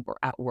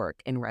at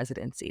work in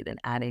residency, then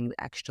adding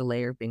the extra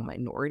layer of being a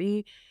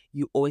minority,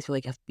 you always feel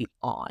like you have to be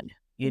on,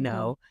 you Mhm.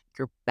 know,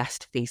 your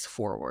best face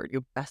forward,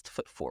 your best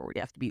foot forward.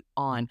 You have to be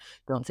on.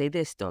 Don't say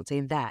this, don't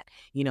say that.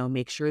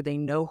 Make sure they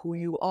know who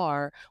you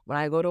are when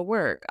I go to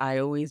work. I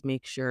always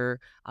make sure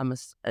I'm a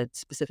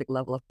specific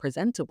level of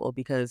presentable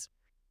because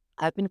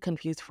I've been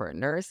confused for a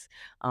nurse,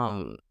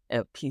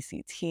 a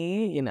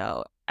PCT,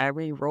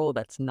 every role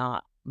that's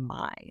not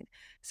mine.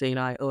 So,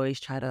 I always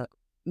try to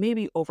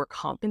maybe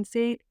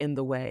overcompensate in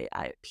the way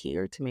I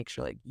appear to make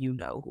sure like you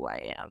know who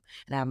I am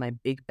and I have my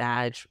big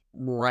badge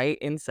right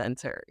in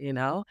center.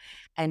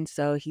 And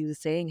so he was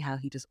saying how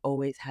he just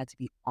always had to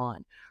be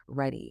on,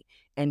 ready,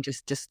 and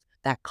just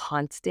that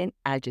constant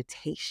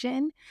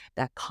agitation,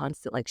 that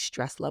constant like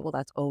stress level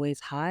that's always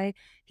high.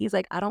 He's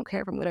like, I don't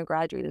care if I'm going to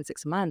graduate in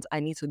 6 months. I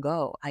need to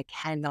go. I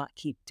cannot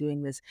keep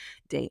doing this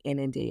day in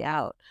and day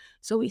out.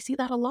 So we see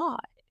that a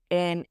lot.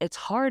 And it's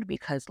hard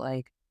because,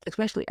 like,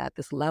 especially at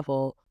this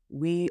level,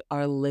 we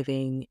are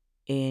living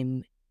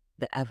in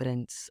the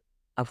evidence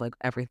of like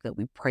everything that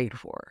we prayed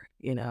for.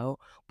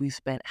 We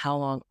spent how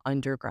long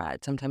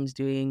undergrad, sometimes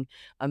doing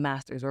a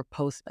master's or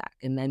post-bac,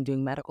 and then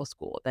doing medical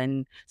school,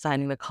 then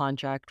signing the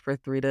contract for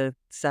 3 to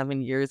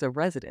 7 years of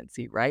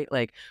residency, right?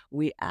 Like,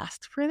 we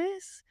asked for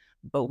this,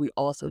 but we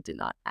also did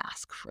not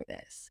ask for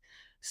this.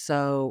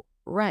 So,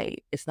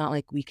 right, it's not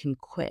like we can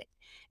quit.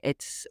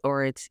 It's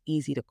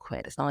easy to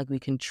quit. It's not like we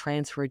can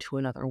transfer to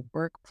another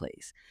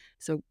workplace.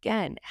 So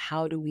again,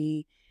 how do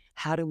we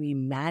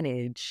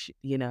manage,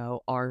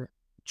 our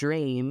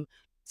dream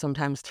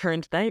sometimes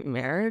turned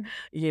nightmare,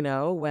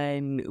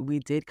 when we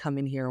did come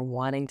in here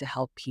wanting to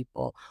help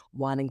people,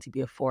 wanting to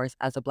be a force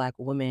as a Black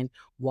woman,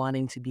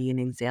 wanting to be an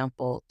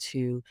example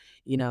to,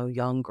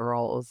 young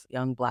girls,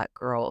 young Black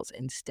girls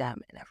in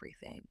STEM and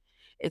everything.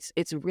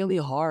 It's really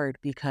hard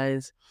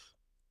because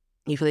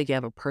you feel like you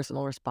have a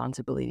personal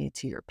responsibility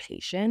to your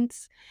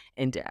patients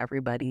and to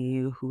everybody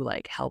who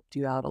like helped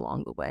you out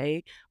along the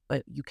way,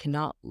 but you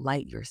cannot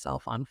light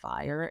yourself on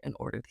fire in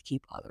order to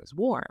keep others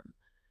warm.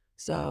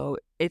 So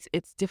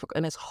it's difficult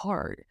and it's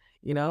hard,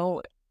 you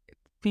know.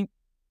 We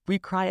we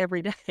cry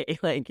every day,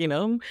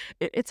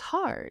 it's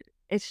hard.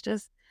 It's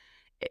just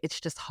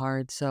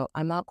hard. So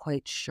I'm not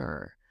quite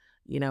sure,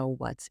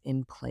 what's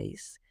in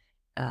place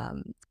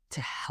um,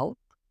 to help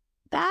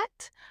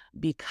that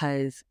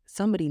because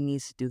somebody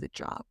needs to do the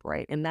job,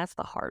 right? And that's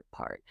the hard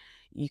part.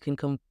 You can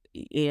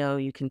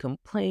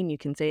complain, you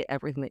can say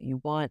everything that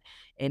you want,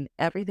 and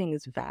everything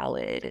is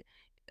valid,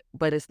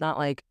 but it's not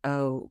like,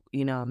 oh,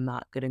 I'm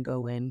not gonna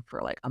go in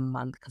for like a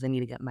month because I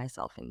need to get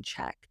myself in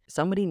check.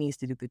 Somebody needs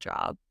to do the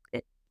job.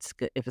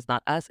 If it's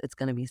not us, it's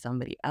gonna be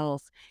somebody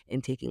else.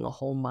 And taking a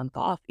whole month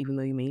off, even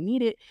though you may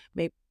need it,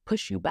 may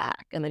push you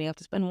back, and then you have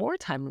to spend more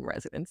time in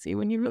residency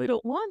when you really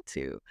don't want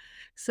to.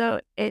 So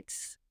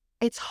it's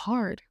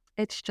hard.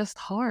 It's just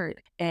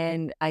hard,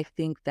 and I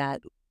think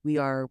that we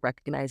are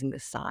recognizing the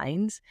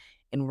signs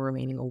and we're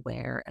remaining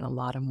aware, and a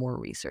lot of more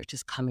research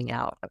is coming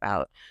out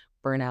about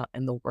burnout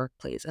in the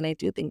workplace. And I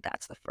do think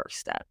that's the first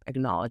step,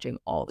 acknowledging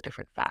all the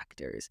different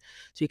factors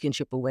so you can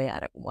chip away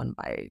at it one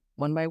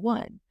by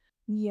one.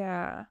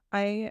 Yeah,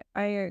 I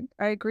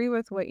agree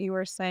with what you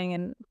were saying,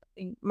 and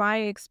my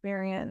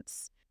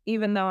experience,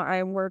 even though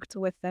I worked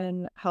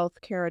within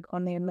healthcare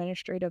on the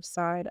administrative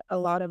side, a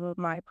lot of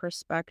my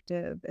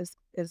perspective is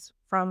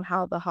from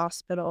how the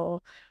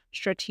hospital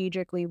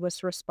strategically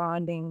was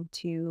responding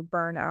to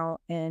burnout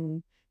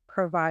in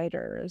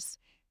providers.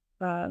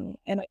 And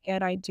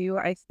again,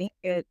 I think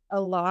it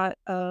a lot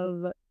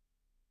of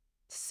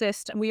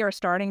we are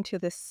starting to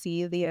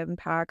see the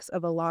impacts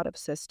of a lot of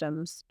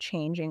systems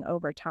changing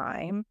over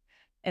time.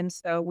 And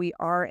so we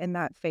are in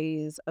that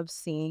phase of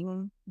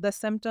seeing the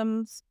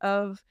symptoms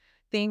of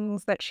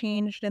things that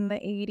changed in the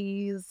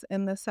 80s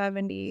and the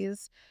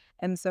 70s.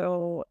 And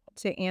so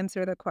to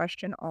answer the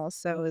question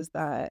also is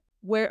that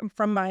where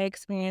from my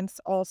experience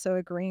also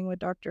agreeing with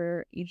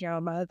Dr.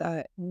 Ijoma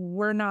that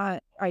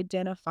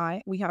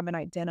we haven't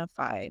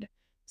identified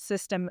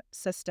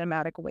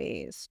systematic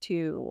ways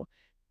to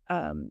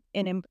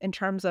in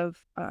terms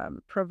of,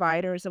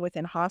 providers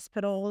within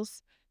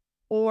hospitals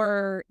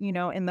or,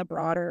 in the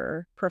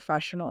broader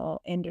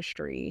professional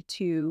industry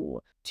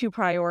to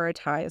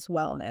prioritize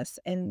wellness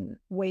in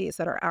ways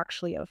that are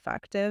actually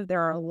effective.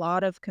 There are a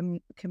lot of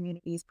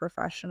communities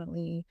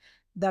professionally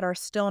that are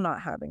still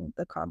not having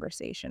the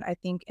conversation. I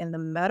think in the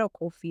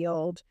medical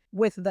field,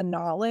 with the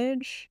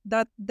knowledge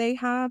that they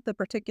have, the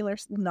particular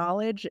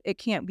knowledge, it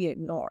can't be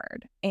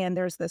ignored. And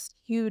there's this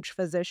huge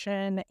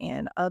physician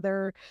and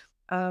other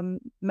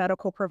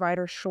medical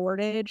provider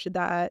shortage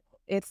that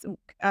it's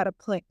at a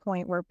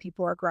point where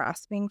people are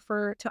grasping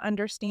for to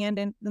understand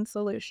and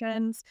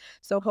solutions.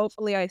 So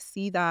hopefully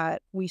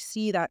we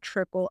see that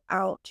trickle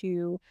out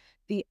to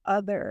the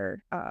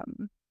other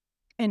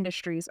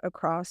industries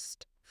across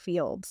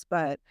fields.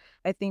 But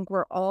I think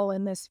we're all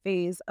in this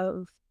phase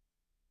of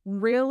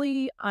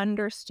really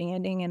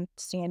understanding and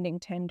standing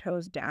 10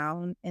 toes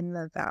down in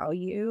the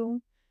value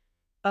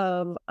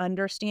of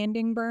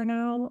understanding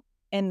burnout.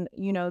 And,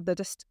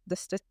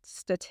 the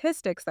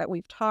statistics that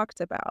we've talked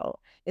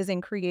about is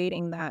in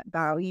creating that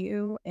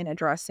value in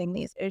addressing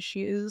these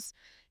issues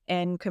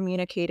and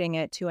communicating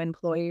it to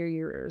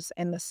employers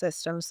and the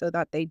system so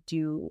that they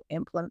do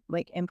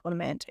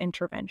implement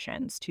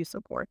interventions to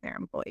support their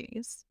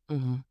employees.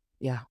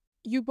 Yeah.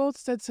 You both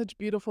said such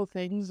beautiful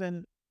things.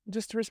 And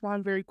just to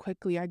respond very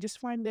quickly, I just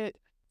find it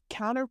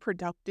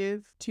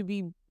counterproductive to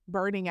be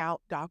burning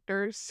out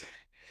doctors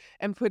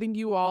and putting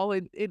you all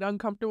in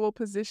uncomfortable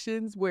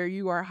positions where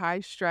you are high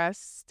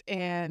stressed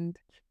and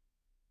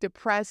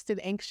depressed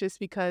and anxious,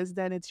 because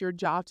then it's your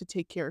job to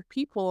take care of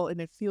people. And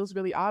it feels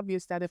really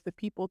obvious that if the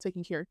people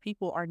taking care of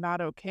people are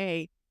not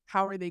okay,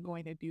 how are they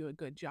going to do a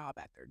good job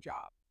at their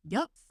job?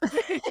 Yep.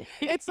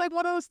 It's like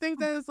one of those things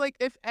that is like,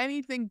 if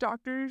anything,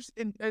 doctors,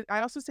 and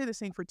I also say the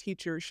same for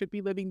teachers, should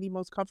be living the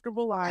most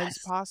comfortable lives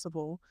Yes.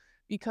 possible,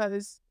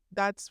 because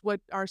that's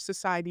what our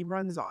society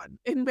runs on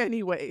in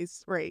many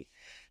ways, right?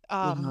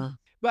 Um, Uh-huh.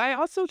 but I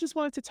also just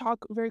wanted to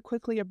talk very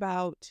quickly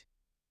about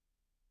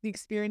the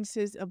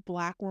experiences of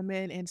Black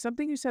women, and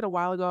something you said a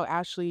while ago,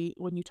 Ashley,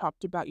 when you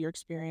talked about your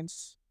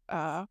experience,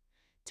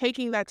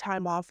 taking that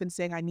time off and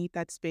saying, I need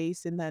that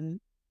space, and then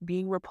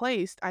being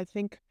replaced. I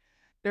think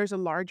there's a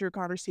larger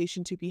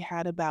conversation to be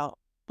had about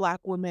Black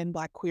women,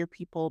 Black queer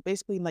people,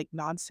 basically like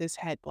non-cis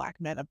het Black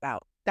men,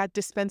 about that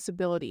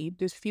dispensability,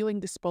 just feeling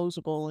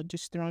disposable and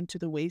just thrown to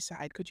the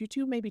wayside. Could you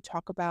two maybe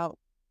talk about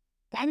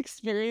that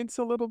experience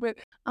a little bit?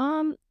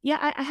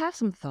 Yeah, I have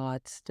some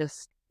thoughts,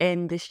 just,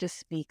 and this just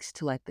speaks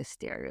to like the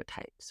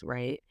stereotypes,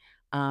 right?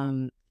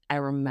 Um, I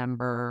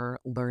remember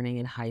learning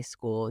in high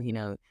school,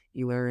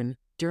 you learn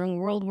during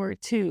World War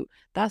II,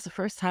 that's the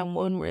first time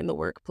women were in the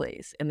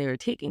workplace and they were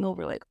taking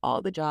over like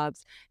all the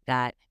jobs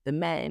that the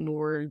men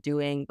were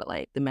doing, but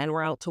like the men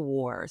were out to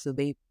war. So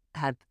they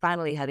had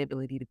finally had the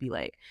ability to be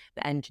like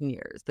the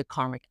engineers, the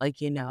karmic,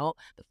 the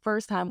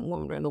first time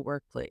women were in the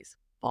workplace.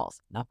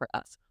 False, not for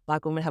us.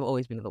 Black women have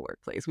always been in the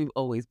workplace. We've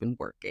always been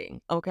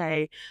working.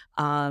 Okay.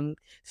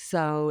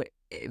 So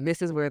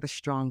this is where the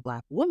strong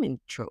Black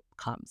woman trope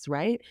comes,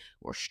 right?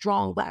 We're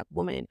strong Black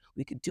woman.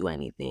 We could do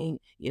anything,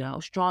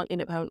 strong,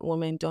 independent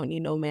woman, don't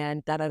need no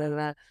man, da da da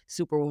da,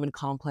 superwoman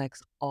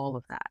complex, all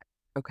of that.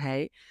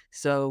 Okay.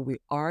 So we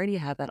already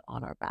have that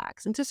on our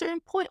backs. And to a certain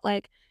point,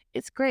 like,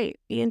 it's great,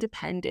 be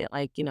independent,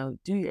 like, do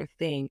your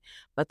thing.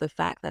 But the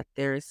fact that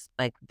there's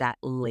like that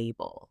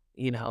label,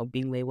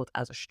 being labeled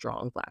as a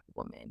strong Black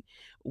woman,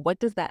 what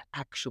does that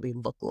actually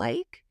look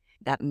like?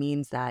 That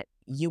means that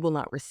you will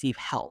not receive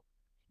help,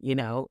 you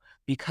know,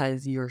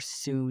 because you're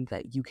assumed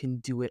that you can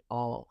do it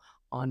all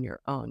on your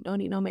own. Don't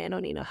need no man,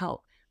 don't need no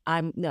help.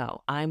 I'm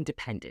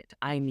dependent.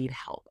 I need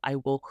help. I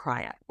will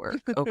cry at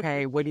work.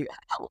 Okay. What do you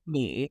help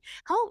me?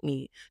 Help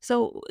me.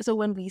 So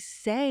when we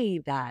say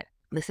that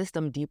the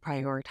system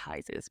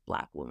deprioritizes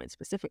Black women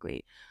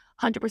specifically,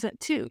 100%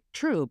 too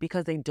true,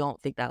 because they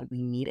don't think that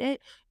we need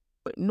it,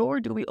 but nor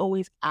do we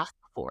always ask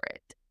for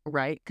it,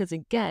 right? Because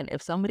again,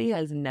 if somebody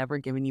has never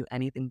given you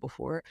anything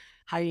before,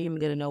 how are you even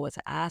going to know what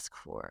to ask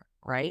for,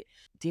 right?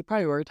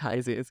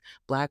 Deprioritizes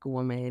Black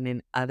women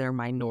and other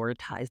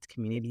minoritized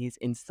communities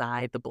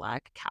inside the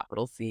Black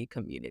capital C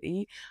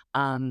community,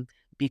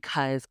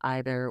 because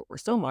either we're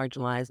so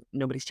marginalized,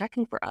 nobody's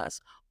checking for us,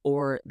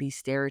 or these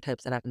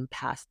stereotypes that have been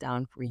passed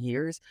down for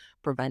years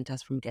prevent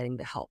us from getting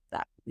the help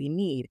that we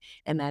need.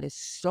 And that is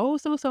so,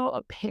 so, so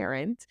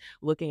apparent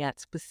looking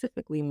at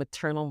specifically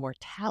maternal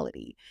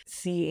mortality,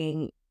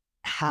 seeing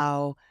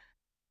how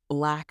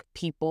Black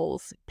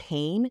people's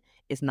pain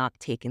is not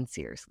taken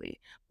seriously.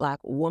 Black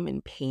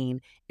woman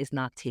pain is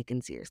not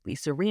taken seriously.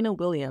 Serena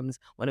Williams,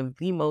 one of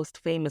the most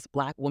famous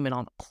Black women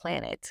on the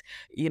planet,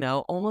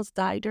 almost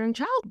died during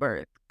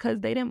childbirth because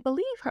they didn't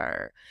believe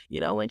her.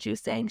 When she was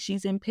saying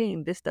she's in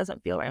pain, this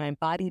doesn't feel right. My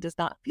body does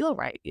not feel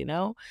right.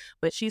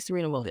 But she's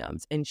Serena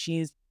Williams and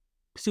she's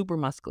super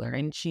muscular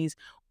and she's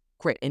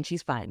great and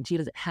she's fine. She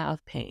doesn't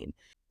have pain.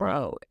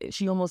 Bro,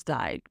 she almost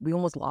died. We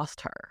almost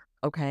lost her.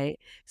 Okay.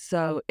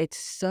 So it's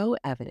so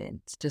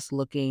evident just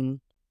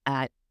looking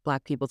at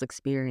Black people's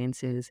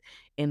experiences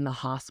in the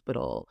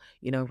hospital,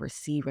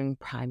 receiving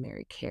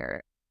primary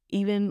care,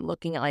 even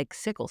looking at like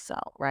sickle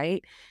cell,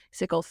 right?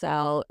 Sickle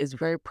cell is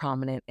very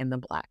prominent in the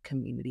Black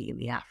community, in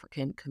the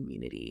African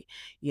community,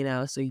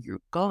 so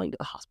you're going to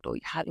the hospital,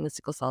 you're having a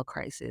sickle cell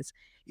crisis,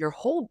 your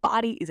whole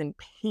body is in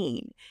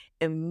pain,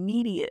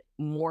 immediate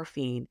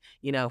morphine,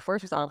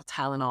 first we start off with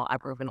Tylenol,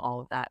 ibuprofen,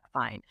 all of that,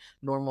 fine,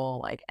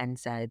 normal like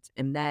NSAIDs,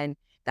 and then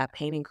that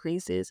pain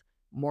increases,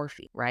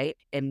 morphine, right?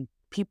 And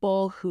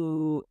people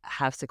who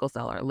have sickle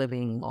cell are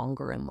living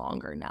longer and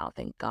longer now,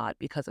 thank God,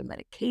 because of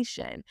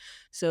medication.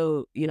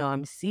 So,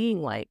 I'm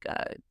seeing like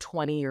a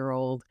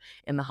 20-year-old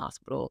in the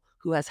hospital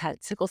who has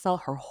had sickle cell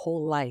her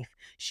whole life.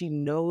 She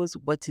knows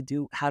what to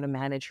do, how to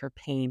manage her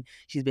pain.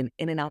 She's been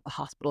in and out the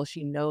hospital.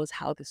 She knows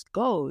how this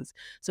goes.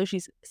 So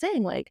she's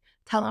saying, like,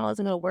 Tylenol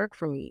isn't going to work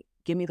for me.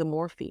 Give me the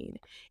morphine.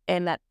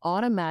 And that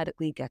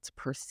automatically gets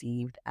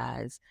perceived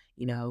as,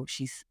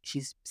 she's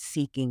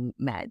seeking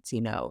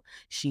meds,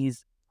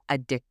 she's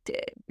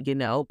addicted,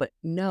 but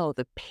no,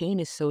 the pain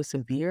is so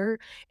severe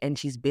and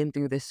she's been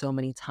through this so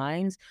many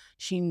times.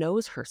 She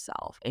knows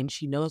herself and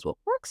she knows what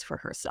works for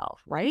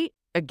herself, right?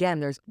 Again,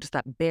 there's just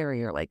that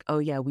barrier like, oh,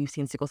 yeah, we've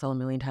seen sickle cell a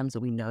million times,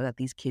 so we know that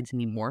these kids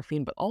need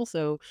morphine, but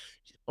also,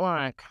 she's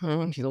black,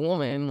 she's a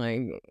woman,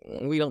 like,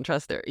 we don't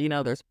trust her.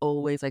 There's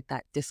always like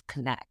that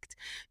disconnect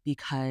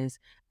because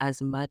as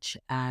much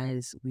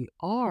as we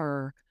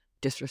are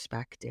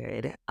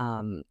disrespected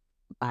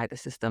by the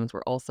systems,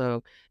 we're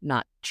also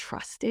not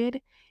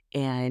trusted.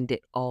 And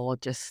it all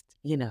just,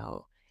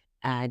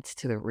 adds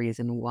to the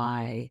reason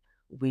why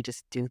we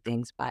just do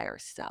things by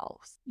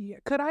ourselves. Yeah.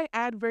 Could I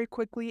add very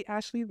quickly,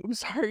 Ashley? I'm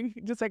sorry.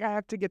 Just like I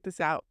have to get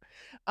this out.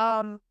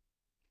 Um,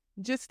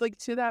 just like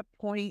to that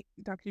point,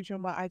 Dr.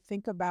 Juma, I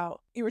think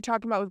about you were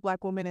talking about with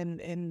Black women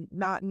and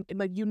not and,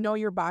 like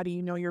your body,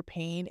 your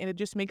pain, and it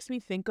just makes me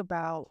think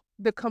about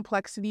the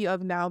complexity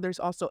of now there's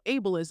also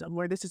ableism,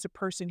 where this is a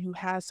person who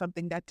has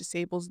something that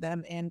disables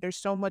them, and there's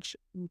so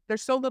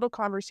little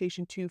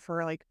conversation too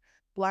for like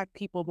Black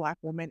people, Black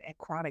women, and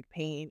chronic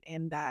pain,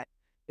 and that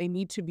they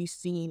need to be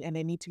seen and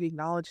they need to be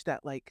acknowledged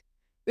that like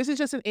this is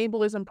just an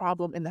ableism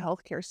problem in the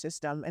healthcare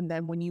system. And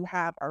then when you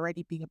have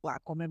already being a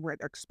Black woman where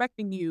they're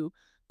expecting you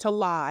to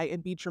lie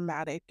and be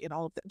dramatic and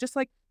all of that. Just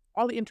like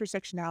all the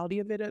intersectionality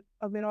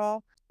of it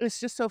all. It's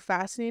just so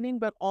fascinating,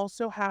 but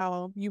also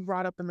how you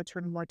brought up the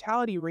maternal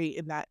mortality rate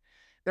in that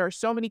there are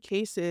so many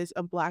cases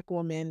of Black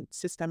women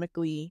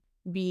systemically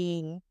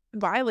being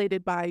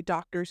violated by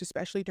doctors,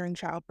 especially during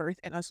childbirth,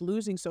 and us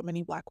losing so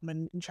many Black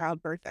women in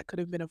childbirth that could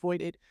have been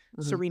avoided.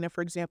 Mhm. Serena,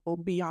 for example,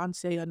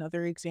 Beyonce,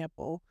 another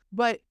example.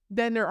 But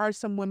then there are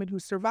some women who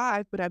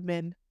survive but have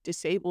been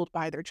disabled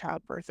by their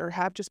childbirth or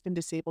have just been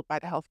disabled by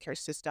the healthcare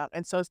system.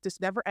 And so it's this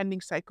never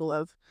ending cycle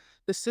of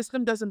the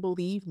system doesn't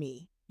believe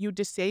me. You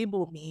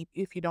disable me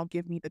if you don't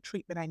give me the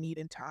treatment I need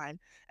in time.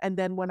 And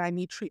then when I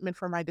need treatment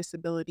for my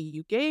disability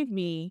you gave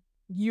me,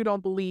 you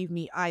don't believe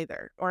me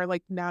either. Or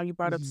like now you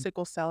brought up Mhm.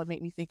 sickle cell and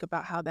made me think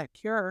about how that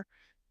cure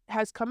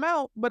has come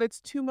out, but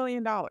it's $2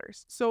 million.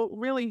 So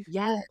really,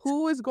 Yes.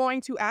 who is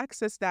going to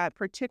access that,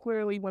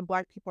 particularly when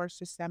Black people are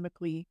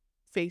systemically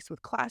faced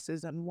with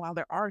classism? While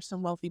there are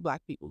some wealthy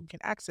Black people who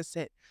can access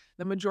it,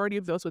 the majority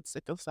of those with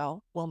sickle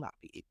cell will not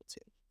be able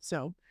to.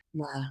 So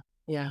Yeah.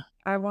 Yeah.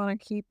 I wanna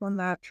keep on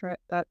that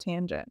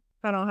tangent.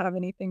 I don't have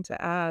anything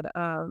to add.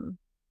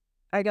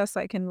 I guess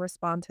I can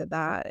respond to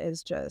that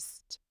is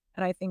just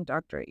and I think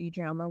Dr.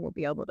 Ijama will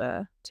be able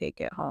to take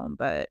it home,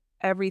 but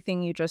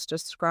everything you just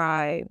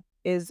described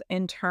is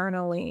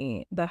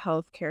internally the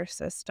healthcare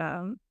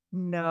system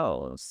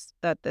knows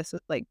that this is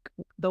like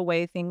the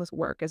way things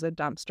work is a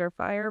dumpster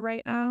fire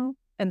right now.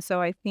 And so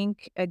I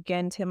think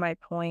again to my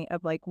point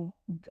of like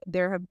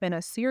there have been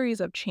a series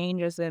of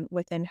changes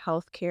within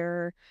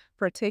healthcare,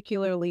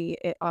 particularly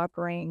it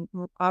operating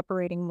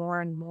more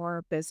and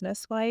more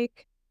business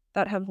like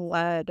that have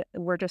led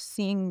we're just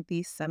seeing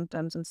these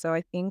symptoms, and so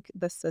I think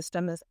the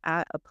system is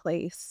at a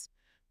place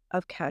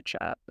of catch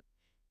up,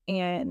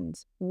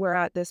 and we're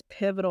at this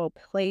pivotal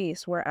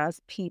place where as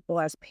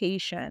people, as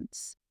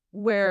patients,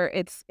 where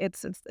it's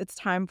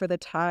time for the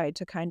tide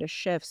to kind of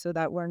shift so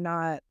that we're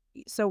not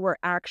so we're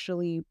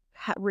actually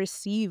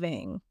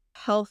receiving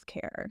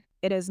healthcare.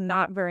 It is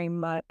not very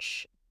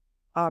much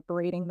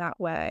operating that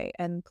way.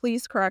 And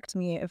please correct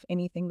me if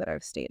anything that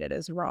I've stated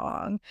is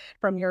wrong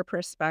from your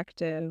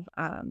perspective,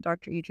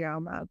 Dr.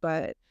 Ijeoma.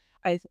 But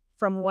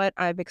from what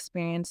I've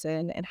experienced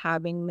and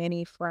having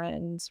many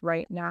friends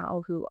right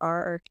now who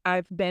are,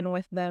 I've been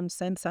with them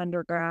since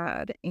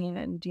undergrad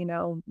and,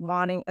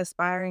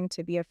 aspiring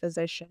to be a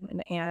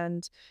physician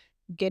and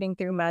getting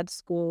through med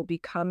school,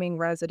 becoming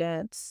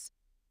residents,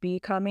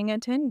 becoming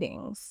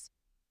attendings.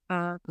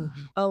 Um,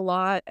 Mhm. a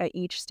lot at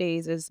each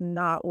stage is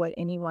not what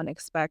anyone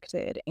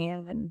expected.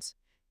 And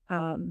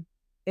um,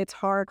 it's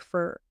hard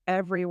for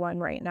everyone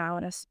right now,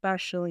 and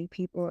especially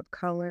people of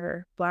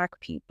color, Black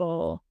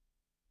people,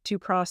 to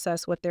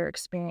process what they're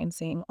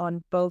experiencing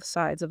on both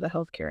sides of the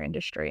healthcare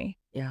industry.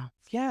 Yeah.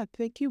 yeah,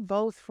 thank you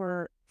both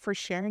for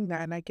sharing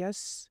that. And I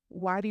guess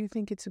why do you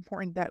think it's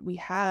important that we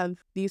have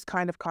these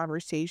kind of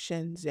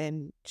conversations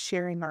and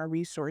sharing our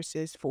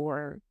resources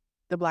for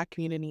the Black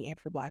community and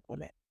for Black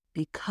women?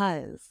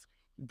 Because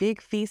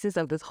big thesis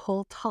of this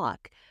whole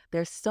talk,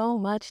 there's so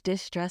much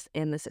distress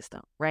in the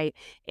system, right?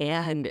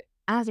 And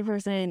as a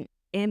person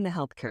in the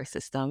healthcare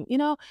system,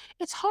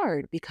 it's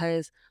hard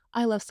because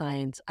I love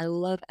science. I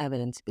love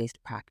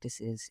evidence-based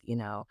practices.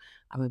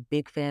 I'm a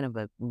big fan of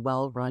a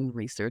well-run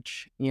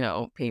research,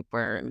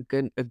 paper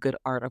and a good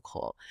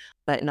article.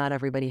 But not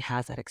everybody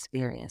has that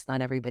experience.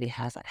 Not everybody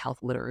has that health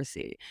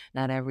literacy.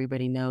 Not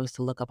everybody knows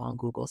to look up on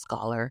Google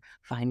Scholar,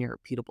 find your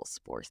reputable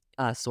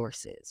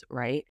sources,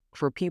 right?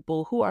 For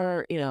people who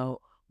are,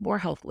 more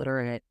health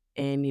literate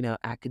in,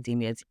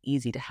 academia, it's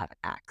easy to have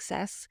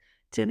access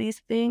to these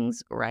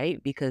things,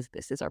 right? Because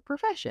this is our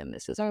profession,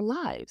 this is our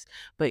lives.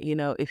 But,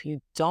 if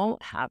you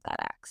don't have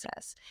that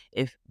access,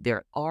 if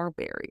there are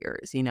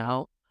barriers,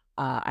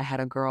 I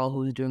had a girl who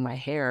was doing my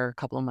hair a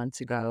couple of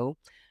months ago.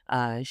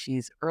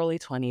 She's early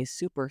 20s,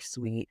 super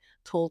sweet.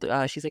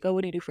 She's like, "Oh,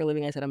 what do you do for a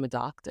living?" I said, "I'm a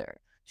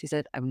doctor." She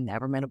said, "I've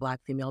never met a Black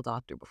female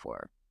doctor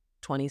before.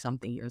 20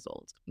 something years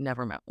old,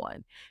 never met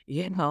one,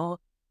 you know?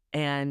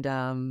 And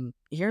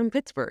here in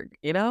Pittsburgh,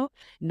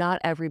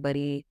 not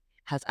everybody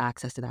has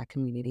access to that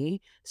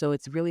community. So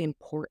it's really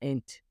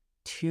important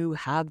to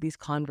have these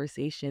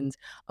conversations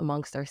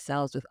amongst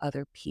ourselves with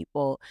other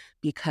people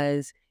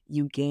because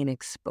you gain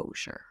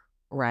exposure,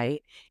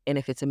 right? And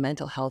if it's a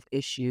mental health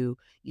issue,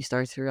 you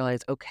start to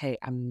realize, okay,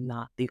 I'm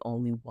not the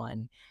only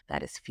one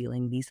that is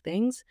feeling these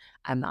things.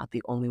 I'm not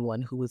the only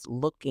one who is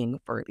looking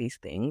for these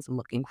things,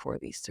 looking for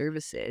these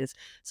services.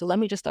 So let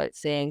me just start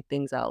saying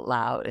things out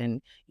loud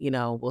and,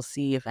 we'll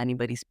see if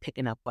anybody's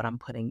picking up what I'm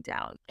putting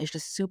down. It's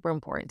just super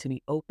important to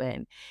be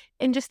open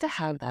and just to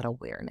have that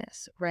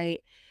awareness,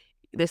 right?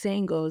 The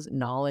saying goes,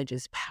 knowledge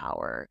is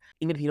power.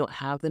 Even if you don't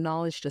have the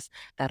knowledge, just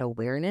that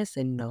awareness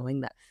and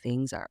knowing that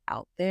things are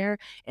out there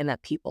and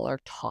that people are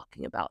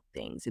talking about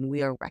things. And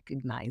we are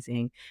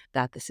recognizing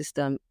that the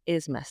system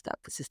is messed up,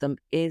 the system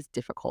is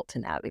difficult to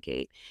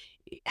navigate.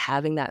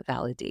 Having that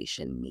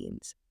validation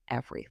means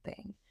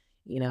everything.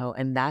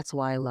 And that's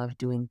why I love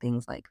doing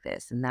things like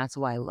this. And that's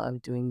why I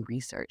love doing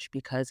research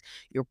because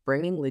you're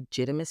bringing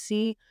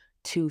legitimacy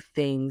to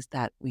things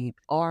that we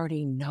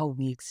already know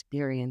we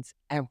experience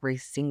every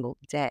single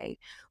day.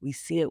 We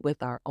see it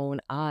with our own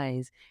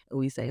eyes and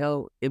we say,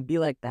 oh, it'd be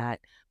like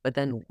that. But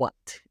then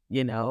what?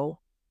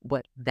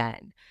 What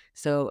then?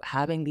 So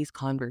having these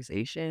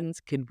conversations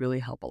could really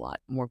help a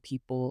lot more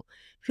people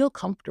feel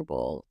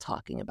comfortable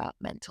talking about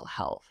mental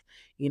health,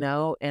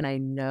 and I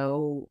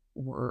know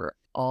we're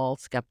all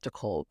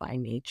skeptical by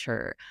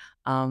nature,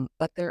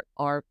 but there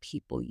are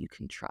people you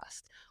can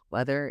trust,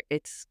 whether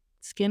it's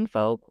skin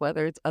folk,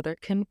 whether it's other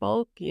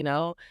kinfolk,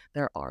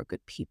 there are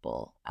good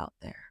people out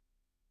there.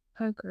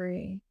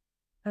 Agree.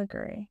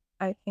 Agree.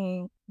 I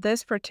think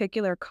this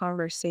particular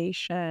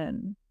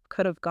conversation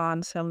could have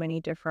gone so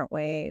many different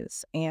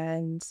ways,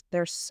 and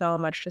there's so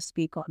much to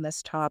speak on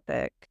this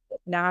topic. It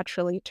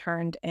naturally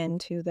turned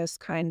into this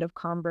kind of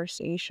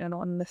conversation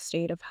on the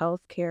state of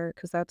healthcare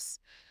because that's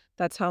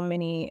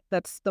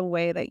the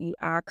way that you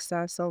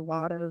access a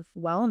lot of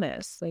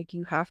wellness. Like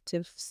you have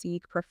to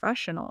seek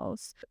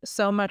professionals.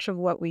 So much of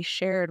what we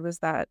shared was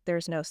that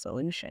there's no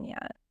solution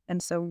yet.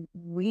 And so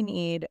we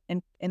need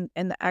and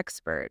the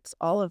experts,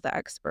 all of the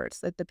experts,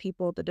 that the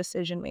people, the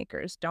decision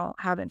makers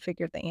haven't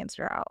figured the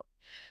answer out.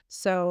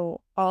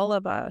 So all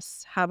of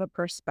us have a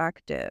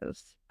perspective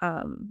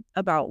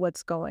about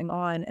what's going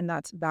on, and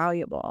that's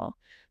valuable.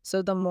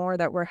 So the more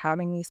that we're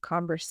having these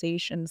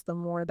conversations, the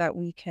more that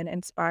we can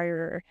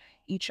inspire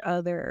each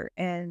other.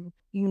 And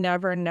you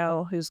never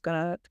know who's going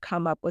to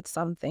come up with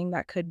something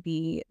that could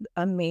be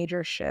a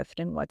major shift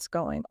in what's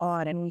going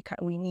on. And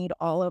we need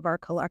all of our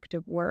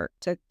collective work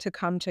to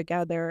come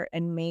together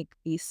and make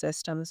these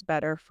systems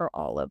better for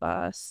all of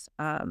us.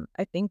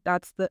 I think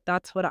that's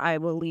what I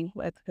will leave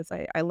with because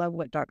I love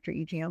what Dr.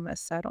 Ijeoma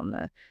said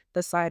on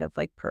the side of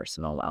like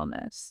personal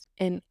wellness.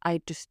 And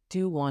I just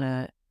do want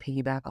to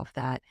piggyback off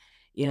that.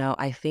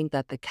 I think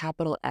that the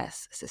capital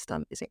S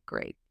system isn't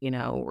great.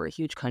 We're a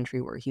huge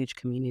country, we're a huge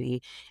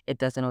community. It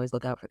doesn't always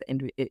look out for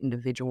the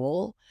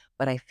individual,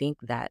 but I think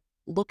that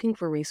looking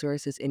for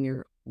resources in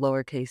your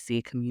lowercase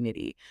c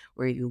community,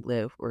 where you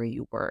live, where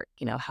you work,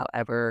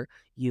 however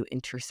you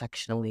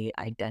intersectionally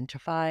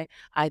identify,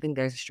 I think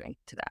there's a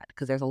strength to that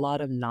because there's a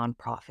lot of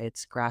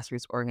nonprofits,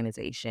 grassroots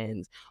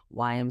organizations,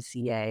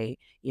 YMCA,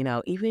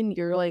 even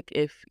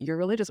if you're a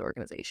religious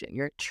organization,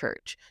 your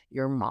church,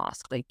 your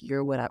mosque, like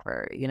your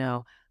whatever,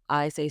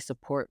 I say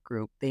support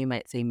group, they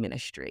might say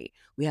ministry.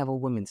 We have a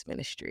women's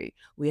ministry.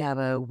 We have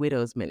a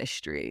widow's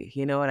ministry.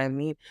 You know what I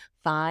mean?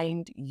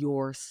 Find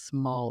your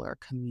smaller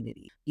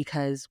community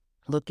because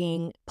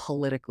looking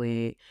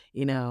politically,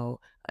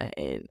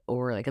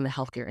 or like in the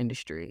healthcare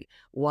industry,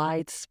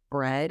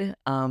 widespread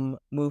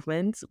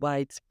movements,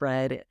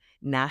 widespread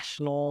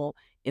national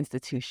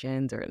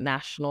institutions or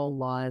national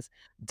laws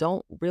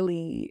don't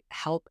really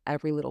help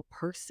every little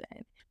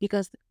person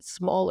because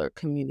smaller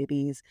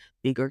communities,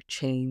 bigger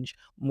change,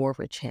 more of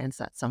a chance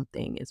that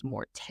something is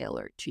more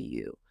tailored to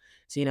you.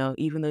 So,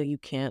 even though you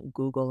can't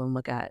Google and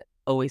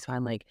always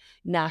find like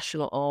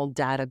national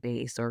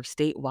database or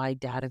statewide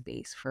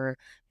database for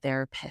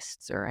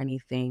therapists or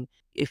anything,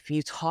 if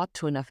you talk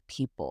to enough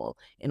people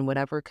in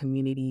whatever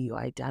community you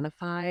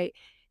identify,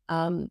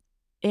 um,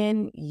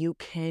 and you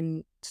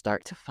can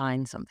start to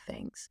find some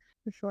things.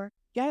 For sure.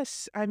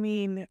 Yes, I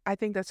mean, I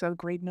think that's a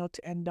great note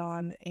to end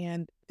on.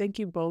 And thank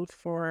you both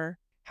for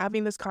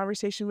having this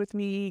conversation with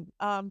me.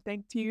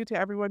 Thank you to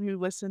everyone who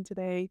listened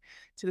today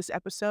to this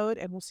episode,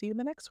 and we'll see you in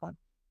the next one.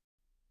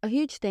 A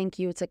huge thank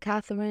you to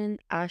Catherine,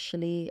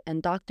 Ashley,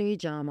 and Dr.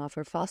 Ijama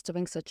for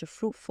fostering such a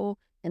fruitful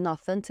and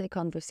authentic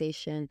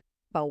conversation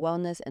about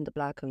wellness in the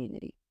Black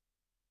community.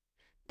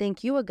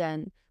 Thank you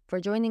again for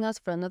joining us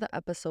for another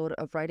episode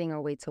of Writing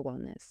Our Way to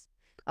Wellness,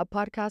 a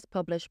podcast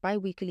published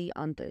bi-weekly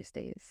on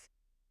Thursdays.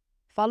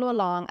 Follow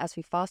along as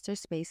we foster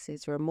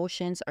spaces where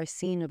emotions are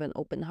seen with an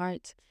open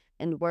heart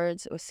and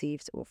words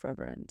received with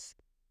reverence.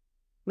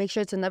 Make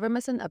sure to never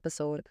miss an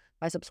episode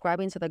by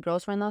subscribing to the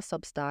Girls Right Now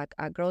Substack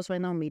at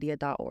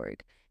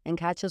girlsrightnowmedia.org and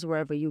catch us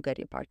wherever you get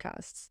your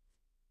podcasts.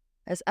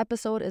 This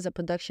episode is a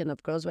production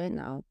of Girls Right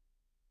Now.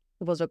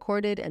 It was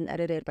recorded and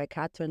edited by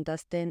Catherine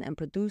Dustin and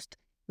produced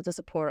with the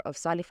support of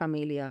Sally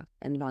Familia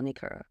and Lonnie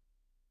Kura.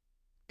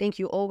 Thank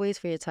you always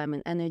for your time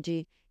and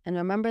energy, and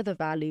remember the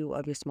value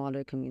of your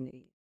smaller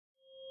community.